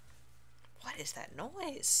 What is that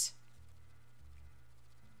noise?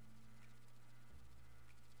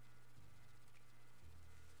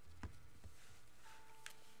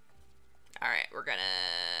 Alright, we're gonna...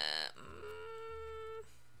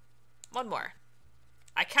 one more.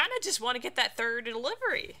 I kind of just want to get that 3rd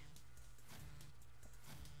delivery.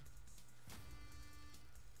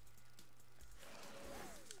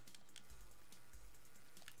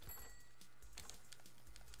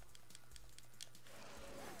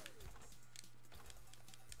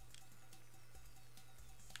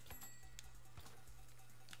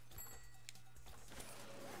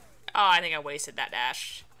 Oh, I think I wasted that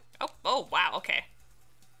dash. Oh, wow, okay.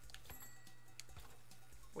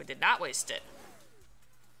 We did not waste it.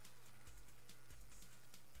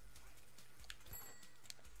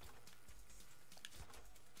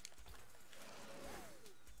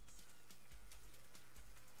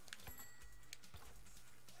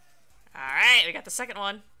 Alright, we got the 2nd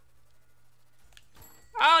one.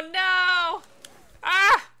 Oh no!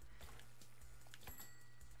 Ah!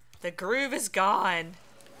 The groove is gone.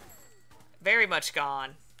 Very much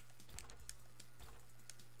gone.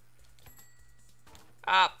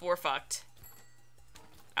 Ah, we're fucked.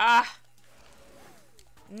 Ah.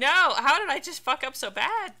 No, how did I just fuck up so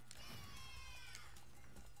bad?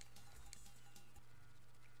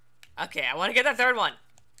 Okay, I want to get that 3rd one.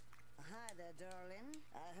 Hi there, darling.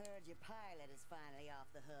 I heard your pilot is finally off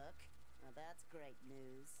the hook. Now that's great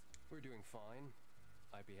news. We're doing fine.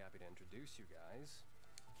 I'd be happy to introduce you guys.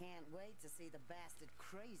 Can't wait to see the bastard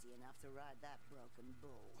crazy enough to ride that broken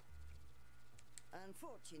bull.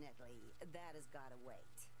 Unfortunately, that has gotta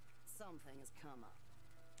wait. Something has come up.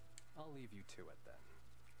 I'll leave you to it then.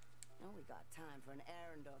 Oh, we got time for an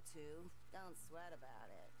errand or two. Don't sweat about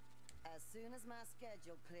it. As soon as my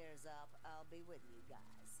schedule clears up, I'll be with you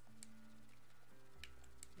guys.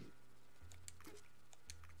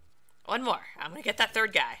 One more. I'm gonna get that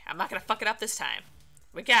third guy. I'm not gonna fuck it up this time.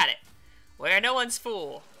 We got it. Where no one's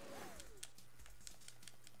fool.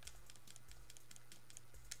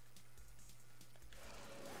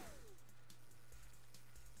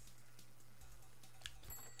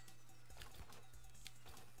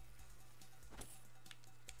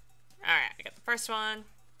 Alright, I got the first one.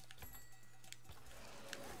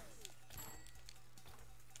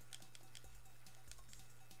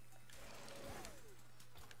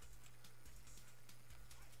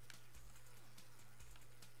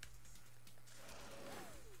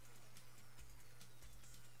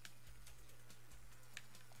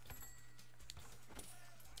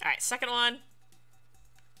 Alright, second one.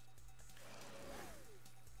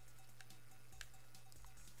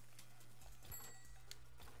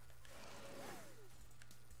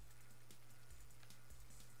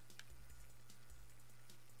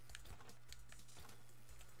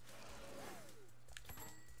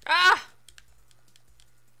 Ah!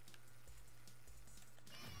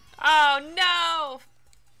 Oh no!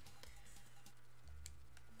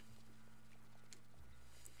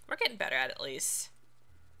 We're getting better at least.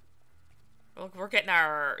 We're getting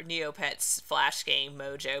our Neopets Flash game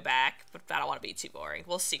mojo back, but I don't want to be too boring.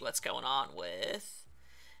 We'll see what's going on with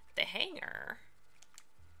the hangar.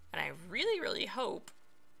 And I really, really hope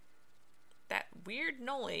that weird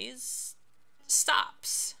noise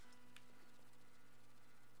stops.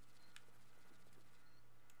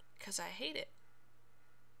 Because I hate it.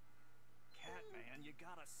 Catman, you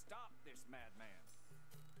gotta stop this madman.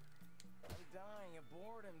 I'm dying of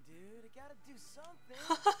boredom, dude. I gotta do something.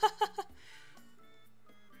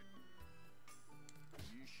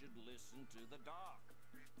 You should listen to the doc.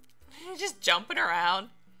 Just jumping around.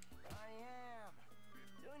 I am.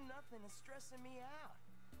 Doing nothing is stressing me out.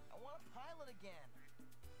 I want to pilot again.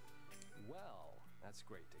 Well, that's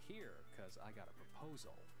great to hear, because I got a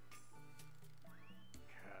proposal.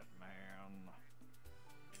 Catman.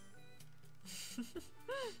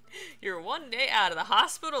 You're one day out of the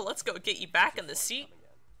hospital. Let's go get you back in the seat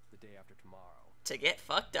The day after tomorrow. to get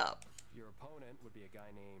fucked up. Your opponent would be a guy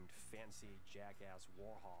named Fancy Jackass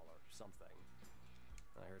Warhol or something.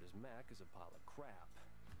 I heard his mech is a pile of crap,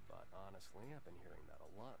 but honestly, I've been hearing that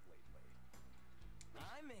a lot lately.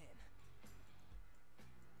 I'm in.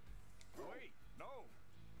 Wait, no.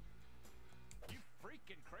 You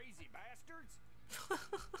freaking crazy bastards!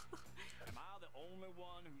 Am I the only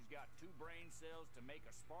one who's got 2 brain cells to make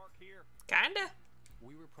a spark here? Kinda.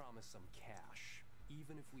 We were promised some cash,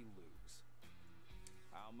 even if we lose.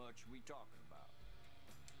 How much we talking about?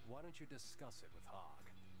 Why don't you discuss it with Hog?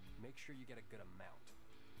 Make sure you get a good amount.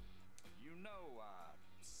 You know I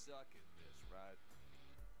suck at this, right?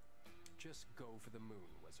 Just go for the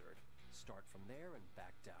moon, wizard. Start from there and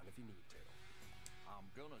back down if you need to.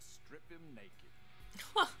 I'm gonna strip him naked.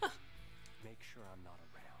 Make sure I'm not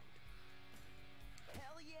around.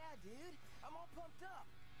 Hell yeah, dude. I'm all pumped up.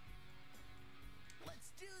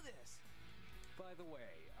 Let's do this. By the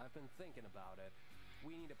way, I've been thinking about it.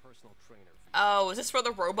 We need a personal trainer for you. Oh, is this where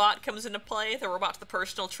the robot comes into play? The robot's the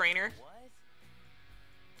personal trainer? What?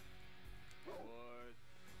 What?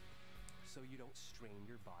 So you don't strain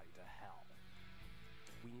your body to hell.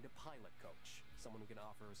 We need a pilot coach. Someone who can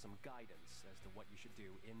offer some guidance as to what you should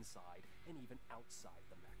do inside and even outside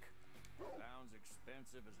the mech. Sounds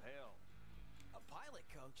expensive as hell. A pilot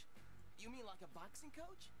coach? You mean like a boxing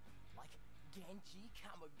coach? Like Genji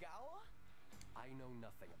Kamigawa? I know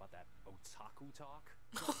nothing about that otaku talk,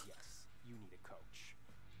 but yes, you need a coach.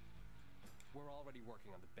 We're already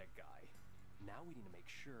working on the big guy. Now we need to make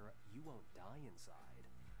sure you won't die inside.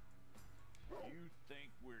 You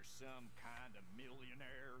think we're some kind of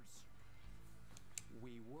millionaires?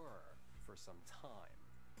 We were for some time.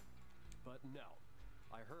 But no.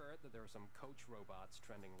 I heard that there are some coach robots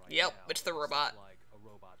trending right now. Yep, it's the robot. Like a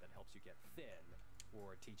robot that helps you get thin,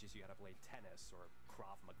 or teaches you how to play tennis, or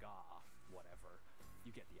Krav Maga, whatever.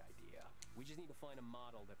 You get the idea. We just need to find a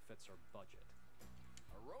model that fits our budget.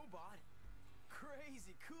 A robot?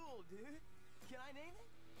 Crazy cool, dude. Can I name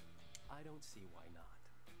it? I don't see why not.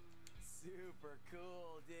 Super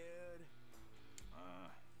cool, dude.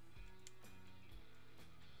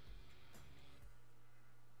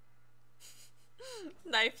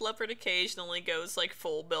 Knife Leopard occasionally goes like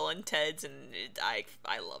full Bill and Ted's, and I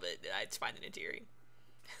love it. I just find it endearing.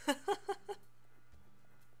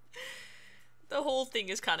 The whole thing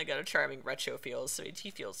has kind of got a charming retro feel, so he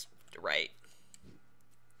feels right.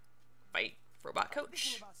 Fight, robot I'm coach.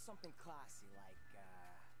 thinking about something classy like,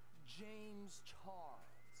 James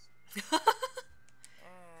Charles.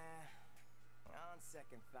 On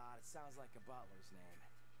second thought, it sounds like a butler's name.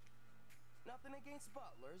 Nothing against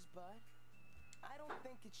butlers, but I don't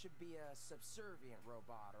think it should be a subservient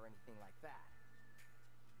robot or anything like that.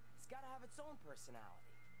 It's gotta have its own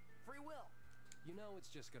personality. Free will. You know it's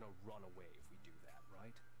just gonna run away if we do that,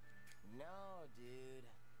 right? No, dude.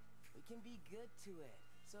 We can be good to it,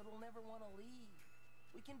 so it'll never want to leave.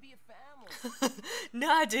 We can be a family.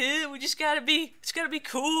 Nah, dude, we just gotta be, it's gotta be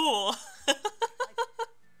cool.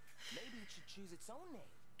 Maybe it should choose its own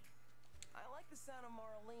name. I like the sound of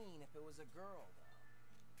Marlene if it was a girl, though.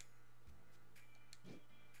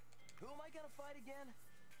 Who am I gonna fight again?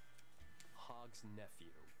 Hogg's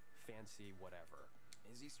nephew. Fancy whatever.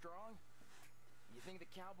 Is he strong? You think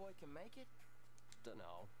the cowboy can make it?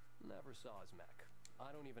 Dunno. Never saw his mech.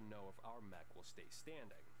 I don't even know if our mech will stay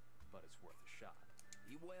standing, but it's worth a shot.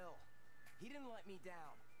 He will. He didn't let me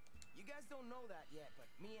down. You guys don't know that yet, but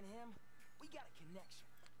me and him, we got a connection.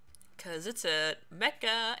 Cause it's a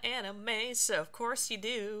mecha anime, so of course you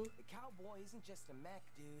do. The cowboy isn't just a mech,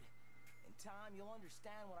 dude. In time, you'll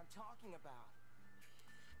understand what I'm talking about.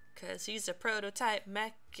 Cause he's a prototype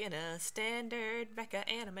mech in a standard mecha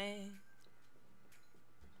anime.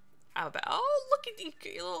 How about, oh, look at these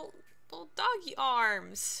little doggy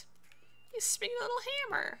arms. He's spinning a little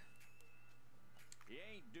hammer. He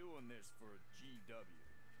ain't doing this for a GW.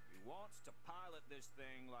 He wants to pilot this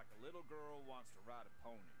thing like a little girl wants to ride a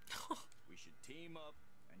pony. We should team up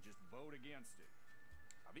and just vote against it.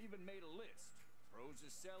 I've even made a list. Pros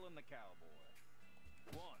is selling the cowboy.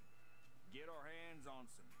 1. Get our hands on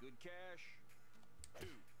some good cash. 2.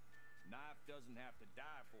 Knife doesn't have to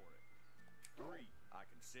die for it. 3. I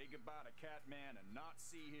can say goodbye to Catman and not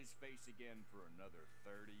see his face again for another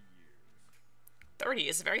 30 years. 30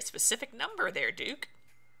 is a very specific number there, Duke.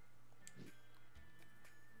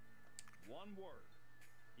 One word.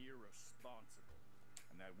 Irresponsible.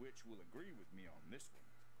 And that witch will agree with me on this one.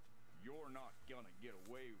 You're not gonna get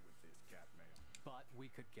away with this, Catman. But we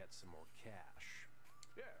could get some more cash.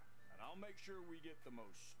 Yeah, and I'll make sure we get the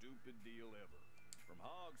most stupid deal ever. From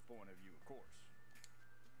Hogg's point of view, of course.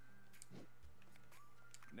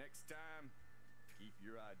 Next time, keep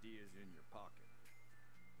your ideas in your pocket.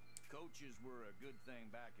 Coaches were a good thing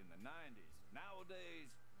back in the 90s.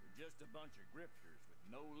 Nowadays, they're just a bunch of grifters with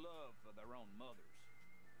no love for their own mothers.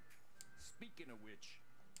 Speaking of which,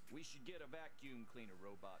 we should get a vacuum cleaner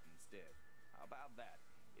robot instead. How about that?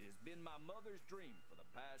 It has been my mother's dream for the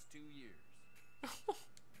past 2 years.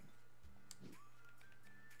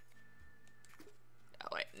 Oh,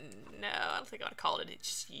 wait, no, I don't think I want to call it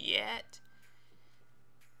just yet.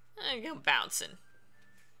 I'm going bouncing.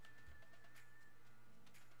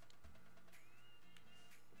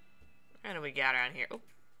 What do we got around here? Oh.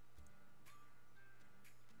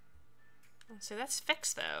 So that's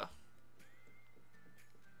fixed, though.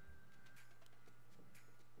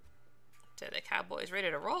 So the cowboy's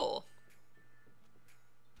ready to roll.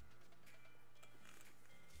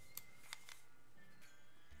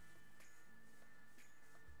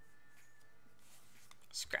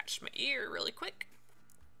 Scratched my ear really quick.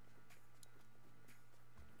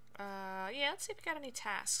 Yeah, let's see if we got any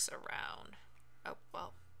tasks around. Oh,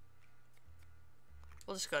 well.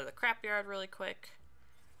 We'll just go to the crapyard really quick.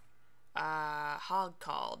 Hog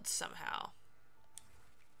called somehow.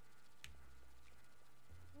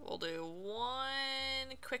 We'll do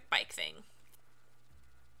one quick bike thing.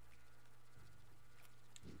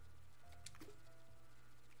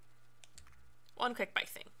 One quick bike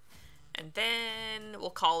thing. And then we'll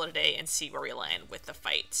call it a day and see where we land with the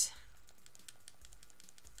fight.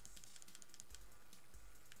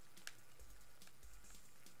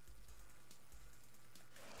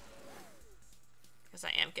 Because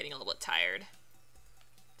I am getting a little bit tired.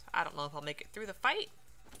 So I don't know if I'll make it through the fight.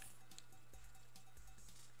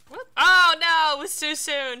 Whoop. Oh no, it was too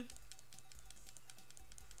soon.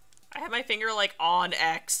 I had my finger like on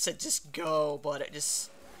X to just go, but it just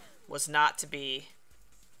was not to be.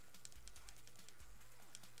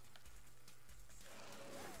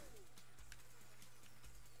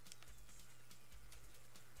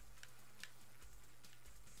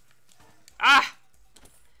 Ah!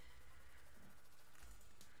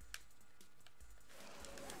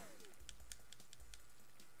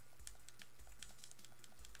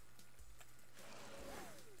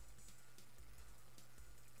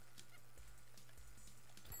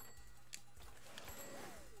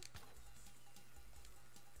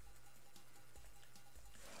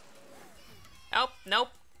 Nope, nope.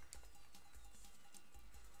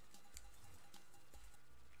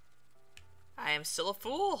 I am still a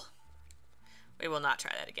fool. We will not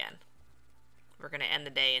try that again. We're going to end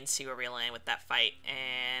the day and see where we land with that fight.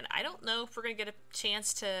 And I don't know if we're going to get a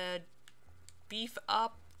chance to beef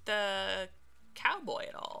up the cowboy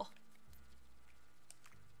at all.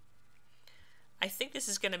 I think this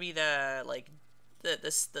is going to be the, like,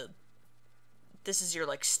 this is your,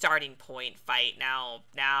 like, starting point fight.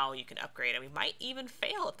 Now you can upgrade, and we might even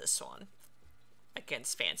fail at this one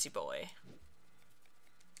against Fancy Boy.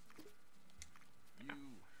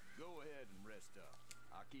 You go ahead and rest up.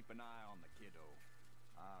 I'll keep an eye on the kiddo.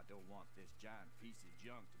 I don't want this giant piece of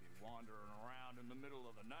junk to be wandering around in the middle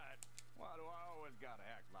of the night. Why do I always gotta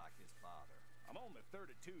act like his father? I'm only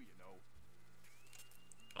 32, you know.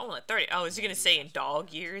 Only 30? Oh, is he gonna say in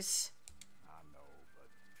dog years? I know, but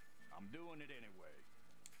I'm doing it anyway.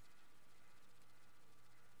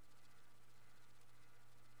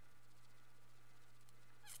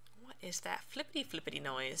 What is that flippity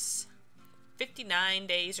noise? 59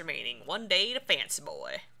 days remaining. 1 day to Fancy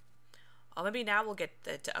Boy. Oh, maybe now we'll get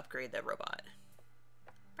to upgrade the robot.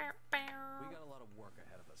 We got a lot of work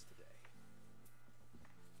ahead of us today.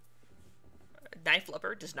 Knife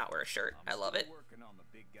Lover does not wear a shirt. I love it. Working on the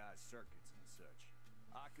big guy's circuits and such.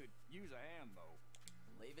 I could use a hand though.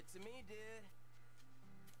 Leave it to me, dude.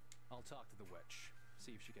 I'll talk to the witch,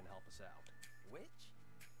 see if she can help us out. Which?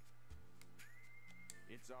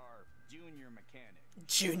 It's our junior mechanic.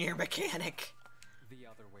 Junior mechanic. The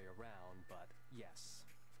other way around, but yes,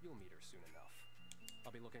 you'll meet her soon enough.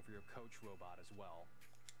 I'll be looking for your coach robot as well.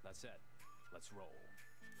 That's it. Let's roll.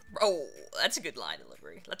 Roll. That's a good line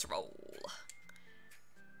delivery. Let's roll.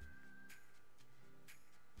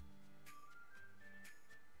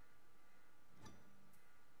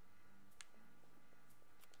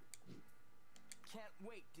 Can't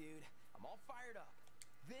wait, dude. I'm all fired up.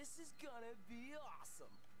 This is gonna be awesome.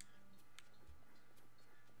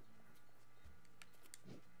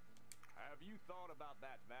 Have you thought about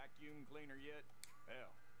that vacuum cleaner yet?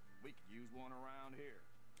 Hell, we could use one around here.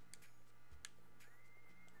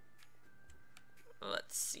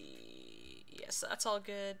 Let's see. Yes, that's all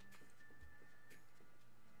good.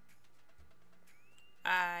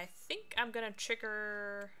 I think I'm gonna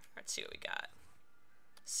trigger. Let's see what we got.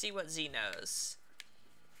 See what Z knows.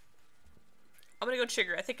 I'm gonna go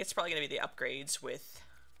trigger. I think it's probably gonna be the upgrades with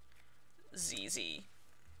ZZ.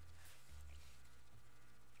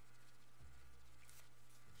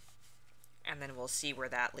 And then we'll see where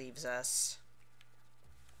that leaves us.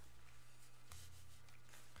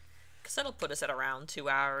 Because that'll put us at around 2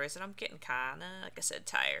 hours, and I'm getting kinda, like I said,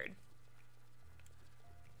 tired.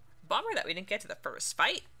 Bummer that we didn't get to the first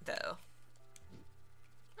fight, though.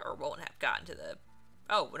 Or won't have gotten to the...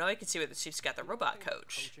 Oh, now we can see where she's got the robot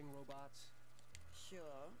coach. Coaching robots?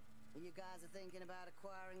 Sure. You guys are thinking about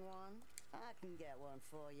acquiring one? I can get one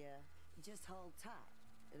for you. Just hold tight.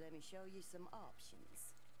 Let me show you some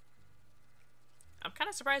options. I'm kind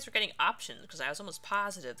of surprised we're getting options, because I was almost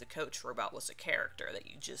positive the coach robot was a character that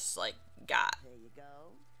you just, like, got. There you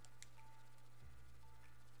go.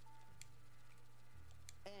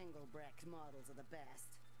 Engelbrecht models are the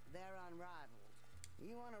best. They're unrivaled.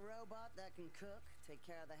 You want a robot that can cook, take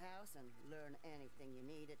care of the house, and learn anything you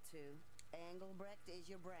need it to? Engelbrecht is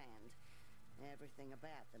your brand. Everything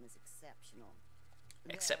about them is exceptional.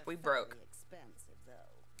 Except we They're broke. fairly expensive,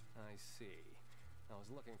 though. I see. I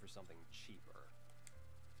was looking for something cheaper.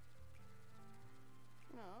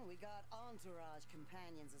 No, we got entourage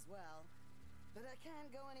companions as well, but I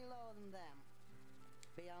can't go any lower than them.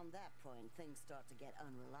 Beyond that point, things start to get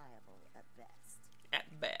unreliable at best.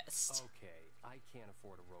 At best. Okay, I can't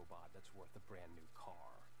afford a robot that's worth a brand new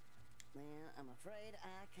car. Well, I'm afraid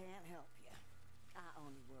I can't help you. I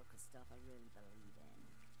only work with stuff I really believe in.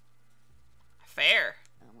 Fair.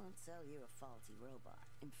 I won't sell you a faulty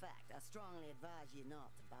robot. In fact, I strongly advise you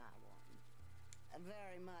not to buy one.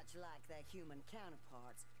 Very much like their human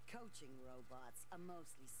counterparts, coaching robots are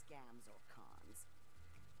mostly scams or cons.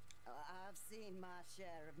 I've seen my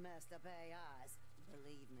share of messed up AIs.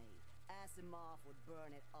 Believe me, Asimov would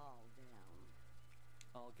burn it all down.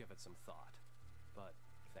 I'll give it some thought, but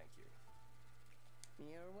thank you.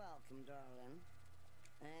 You're welcome, darling.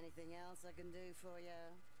 Anything else I can do for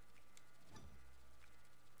you?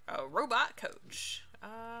 A robot coach.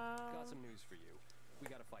 Got some news for you. We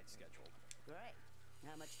got a fight scheduled. Great.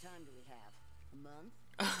 How much time do we have? A month?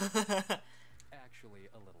 Actually,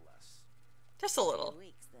 a little less. Just a little. 2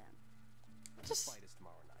 weeks, then. The fight is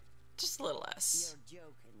tomorrow night. Just a little less. You're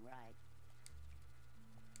joking, right?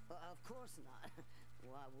 Well, of course not.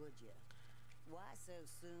 Why would you? Why so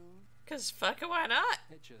soon? 'Cause fucking why not?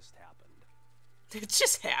 It just happened. It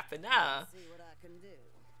just happened, huh? See what I can do.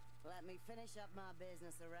 Let me finish up my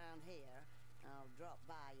business around here, I'll drop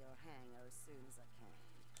by your hangar as soon as I can.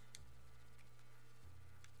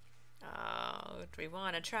 Oh, do we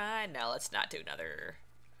want to try? No, let's not do another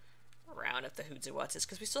round of the Who's and What's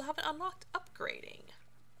because we still haven't unlocked upgrading.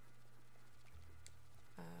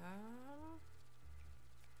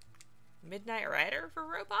 Midnight Rider for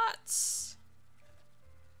robots?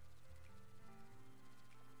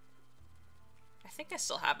 I think I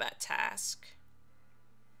still have that task.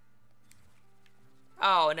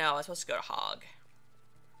 Oh no, I was supposed to go to Hog.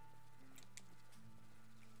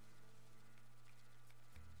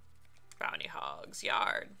 Bounty Hog's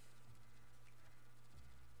yard.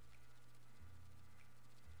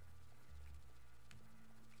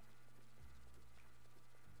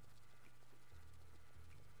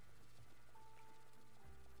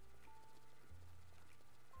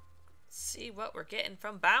 See what we're getting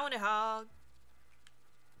from Bounty Hog.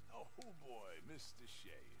 Oh boy, Mr.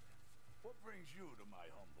 Shade. What brings you to my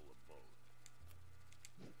humble abode?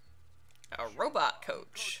 A robot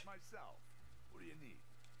coach. Myself. What do you need?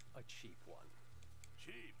 A cheap one.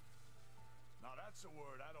 Cheap? Now that's a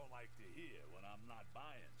word I don't like to hear when I'm not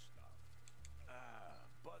buying stuff.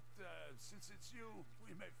 But since it's you,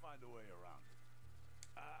 we may find a way around it.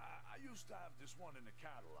 I used to have this one in the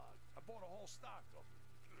catalog. I bought a whole stock of it.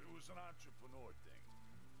 It was an entrepreneur thing.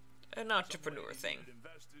 An entrepreneur thing.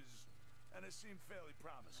 Investors, and it seemed fairly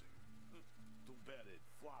promising. Too bad it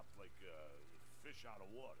flopped like a fish out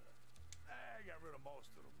of water. I got rid of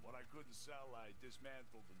most of them. What I couldn't sell, I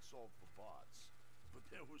dismantled and sold for parts. But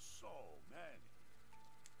there was so many.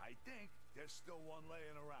 I think there's still one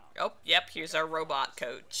laying around. Oh, yep, here's our robot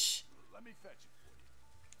coach. Let me fetch it for you.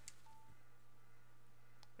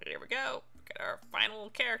 Here we go. Got our final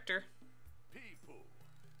character. People,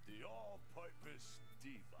 the all-purpose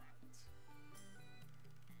D-bot.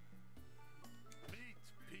 Meet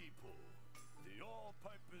People, the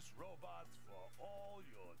all-purpose robot for all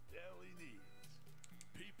your daily needs.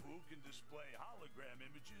 People can display hologram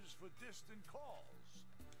images for distant calls.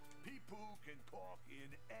 People can talk in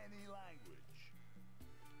any language.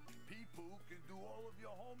 People can do all of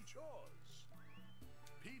your home chores.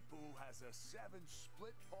 People has a 7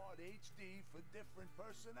 split-part HD for different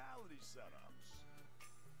personality setups.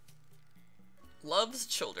 Loves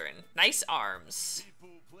children. Nice arms.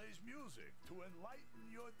 People plays music to enlighten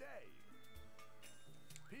your day.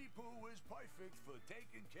 People is perfect for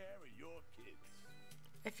taking care of your kids.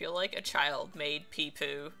 I feel like a child made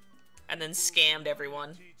Pee-poo and then scammed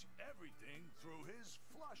everyone. Teach everything through his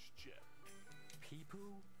flush chip.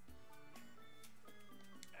 Pee-poo?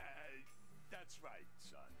 That's right,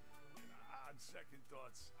 son. On second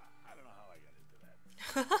thoughts, I don't know how I got into that.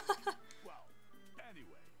 Well,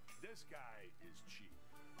 anyway, this guy is cheap.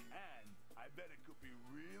 And I bet it could be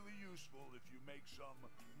really useful if you make some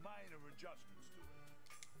minor adjustments to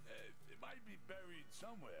it. It might be buried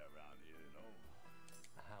somewhere around here, you know.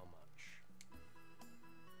 How much?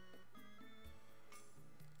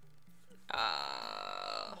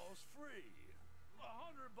 Almost free.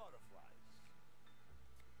 100 butterflies.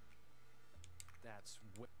 That's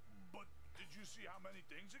But did you see how many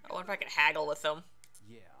things it I wonder if I could haggle with them.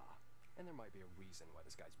 Yeah. And there might be a reason why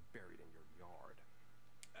this guy's buried in your yard.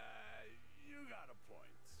 You got a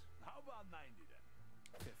point. How about 90 then?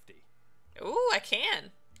 50. Ooh, I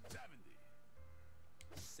can. 70.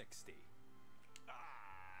 60.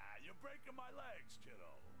 You're breaking my legs, kiddo.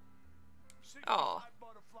 65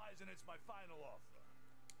 butterflies and it's my final offer.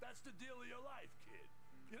 That's the deal of your life, kid.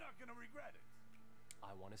 You're not gonna regret it.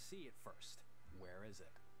 I want to see it first. Where is it?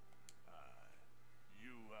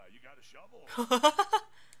 You got a shovel?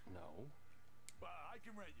 No. Well, I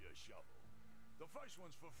can rent you a shovel. The first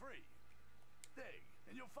one's for free. Dig,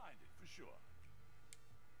 and you'll find it for sure.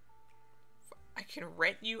 I can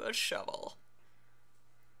rent you a shovel.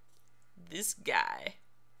 This guy.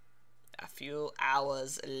 A few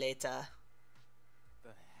hours later.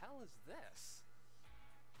 The hell is this?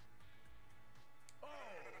 Oh,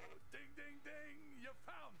 ding, ding, ding. You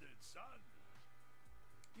found it, son.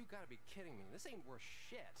 You gotta be kidding me. This ain't worth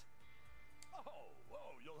shit. Oh,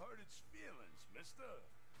 whoa, you'll hurt its feelings, mister.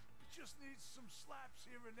 It just needs some slaps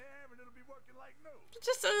here and there and it'll be working like new.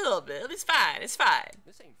 Just a little bit. It's fine. It's fine.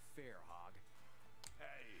 This ain't fair, Hog.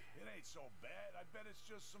 Hey, it ain't so bad. I bet it's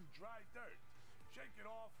just some dry dirt. Shake it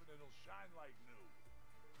off and it'll shine like new.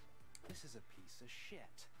 This is a piece of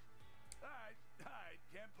shit. Alright.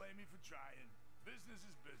 Can't blame me for trying. Business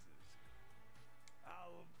is business.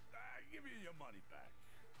 I'll give you your money back.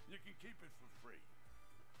 You can keep it for free.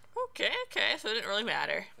 Okay, so it didn't really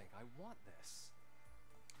matter. I think I want this.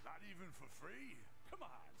 Not even for free? Come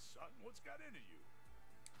on, son. What's got into you?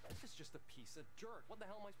 This is just a piece of dirt. What the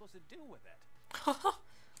hell am I supposed to do with it?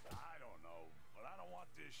 I don't know. don't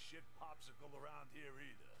want this shit popsicle around here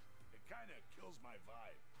either. It kind of kills my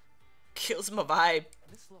vibe. Kills my vibe.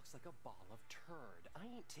 This looks like a ball of turd. I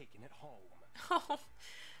ain't taking it home. Oh,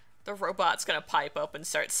 the robot's gonna pipe up and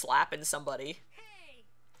start slapping somebody. Hey!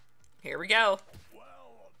 Here we go.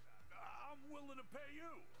 Well, I'm willing to pay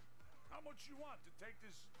you. How much you want to take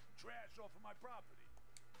this trash off of my property?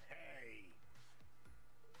 Hey!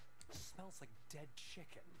 Smells like dead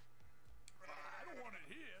chicken. I don't want it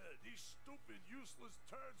here. These stupid, useless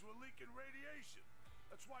turds were leaking radiation.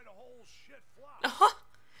 That's why the whole shit flopped.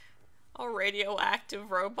 A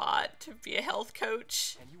radioactive robot to be a health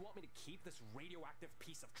coach. And you want me to keep this radioactive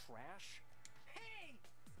piece of trash? Hey!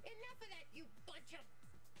 Enough of that, you bunch of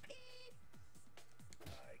peep!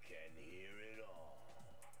 I can hear it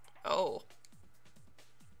all. Oh.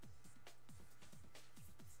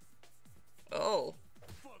 Oh.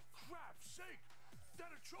 For crap's sake!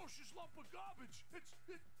 That atrocious lump of garbage!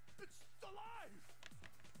 It's alive!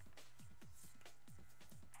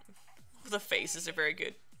 The faces are very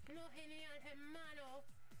good. No, genial, hermano.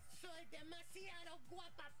 Soy demasiado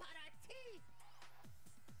guapa para ti.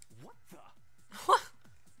 What the? What?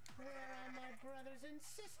 Where are my brothers and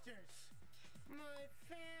sisters? My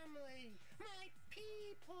family? My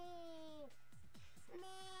people?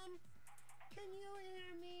 Mom, can you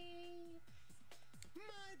hear me?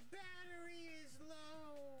 My battery is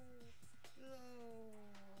low.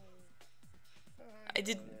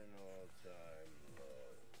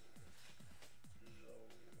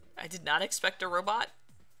 I did not expect a robot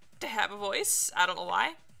to have a voice. I don't know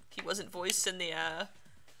why. He wasn't voiced in the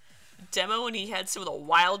demo, and he had some of the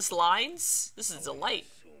wildest lines. This is a delight.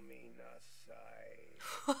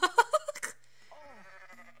 Oh,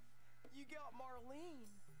 you got Marlene.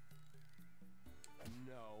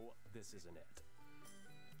 No, this isn't it.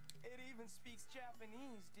 It even speaks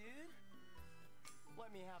Japanese, dude.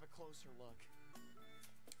 Let me have a closer look.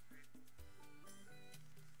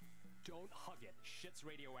 Don't hug it. Shit's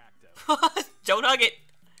radioactive. Don't hug it.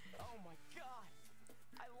 Oh my god.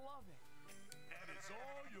 I love it. And it's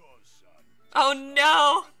all yours, son. Oh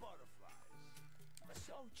no. Butterflies.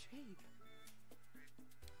 So cheap.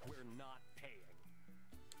 We're not paying.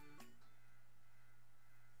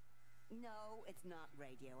 No, it's not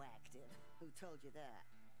radioactive. Who told you that?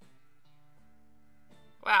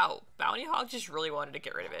 Wow, Bounty Hog just really wanted to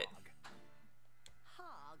get rid of it.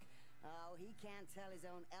 Hog? Oh, he can't tell his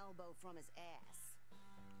own elbow from his ass.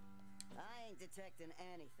 I ain't detecting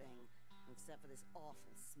anything, except for this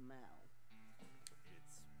awful smell.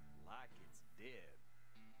 It's like it's dead.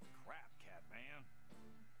 Crap, Catman.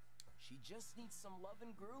 She just needs some love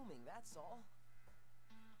and grooming, that's all.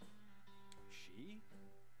 She?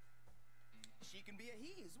 She can be a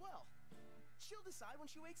he as well. She'll decide when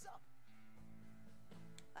she wakes up.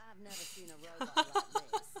 I've never seen a robot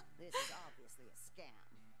like this. This is obviously a scam.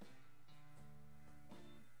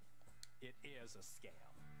 It is a scam.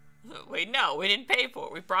 Wait, no, we didn't pay for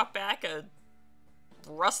it. We brought back a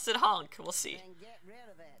rusted hunk. We'll see. Then get rid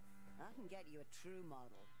of it. I can get you a true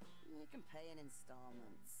model. You can pay in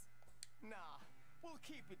installments. Nah, we'll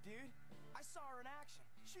keep it, dude. I saw her in action.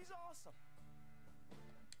 She's awesome.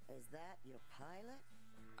 Is that your pilot?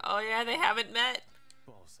 Oh yeah, they haven't met.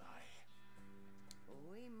 Bullseye.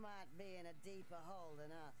 We might be in a deeper hole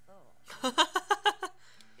than I thought.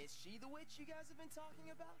 Is she the witch you guys have been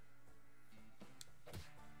talking about?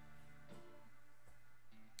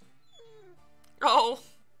 Oh.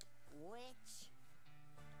 Witch?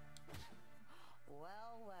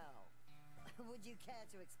 Well, well. Would you care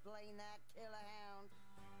to explain that, Killer Hound?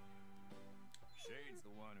 Shade's the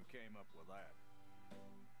one who came up with that.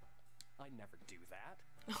 I never do that.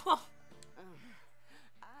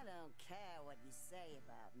 I don't care what you say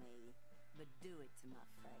about me, but do it to my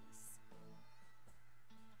face.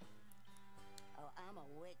 Oh, I'm a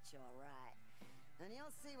witch, all right. And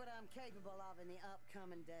you'll see what I'm capable of in the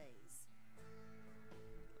upcoming days.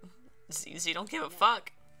 It's easy, don't give a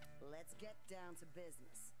fuck. Let's get down to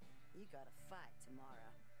business. You got a fight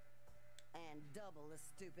tomorrow. And double the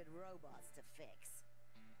stupid robots to fix.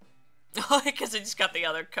 Because they just got the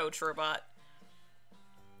other coach robot.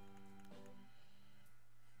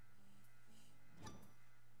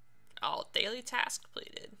 Oh, daily task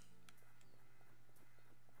completed.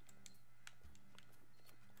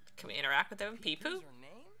 Can we interact with them? Peepoo? Her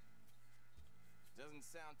name? Doesn't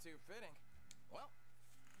sound too fitting. Well,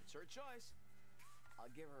 it's her choice. I'll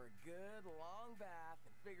give her a good long bath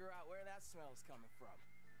and figure out where that smell's coming from.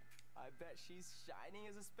 I bet she's shining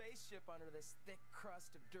as a spaceship under this thick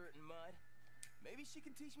crust of dirt and mud. Maybe she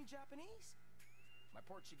can teach me Japanese. My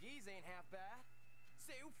Portuguese ain't half bad.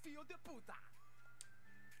 Seu filho de puta.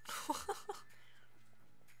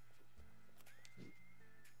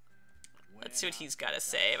 Let's see what he's got to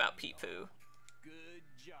say about Peepoo. Good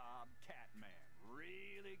job, Catman.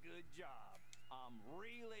 Really good job. I'm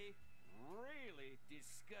really, really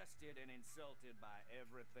disgusted and insulted by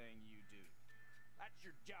everything you do. That's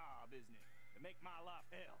your job, isn't it? To make my life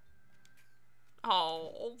hell.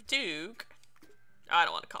 Oh, Duke. I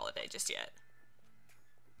don't want to call it a day just yet.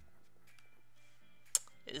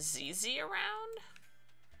 Is ZZ around?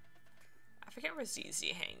 I forget where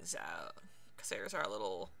ZZ hangs out. Because there's our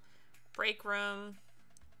little break room.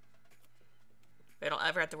 We don't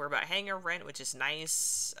ever have to worry about hangar rent, which is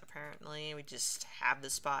nice. Apparently, we just have the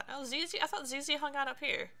spot. Oh, ZZ? I thought ZZ hung out up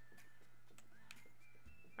here.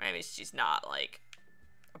 Maybe she's not, like,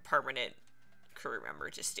 a permanent crew member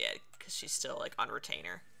just yet. Because she's still, like, on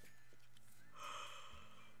retainer.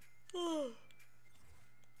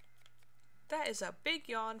 That is a big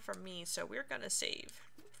yawn from me, so we're gonna save.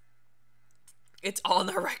 It's on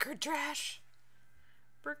the record, trash.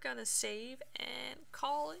 We're gonna save and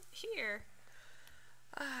call it here.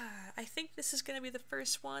 I think this is gonna be the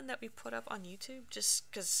first one that we put up on YouTube, just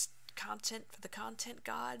because content for the content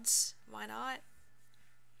gods. Why not?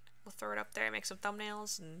 We'll throw it up there, make some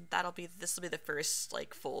thumbnails, and this will be the first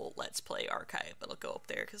like full Let's Play archive that'll go up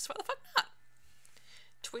there. Because why the fuck not?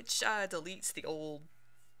 Twitch deletes the old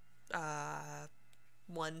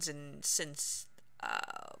ones, and since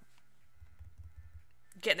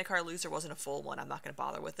Get in a Car Loser wasn't a full one, I'm not gonna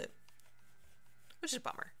bother with it, which is a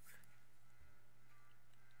bummer.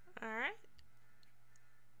 Alright.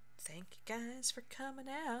 Thank you guys for coming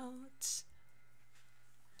out.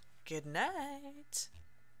 Good night.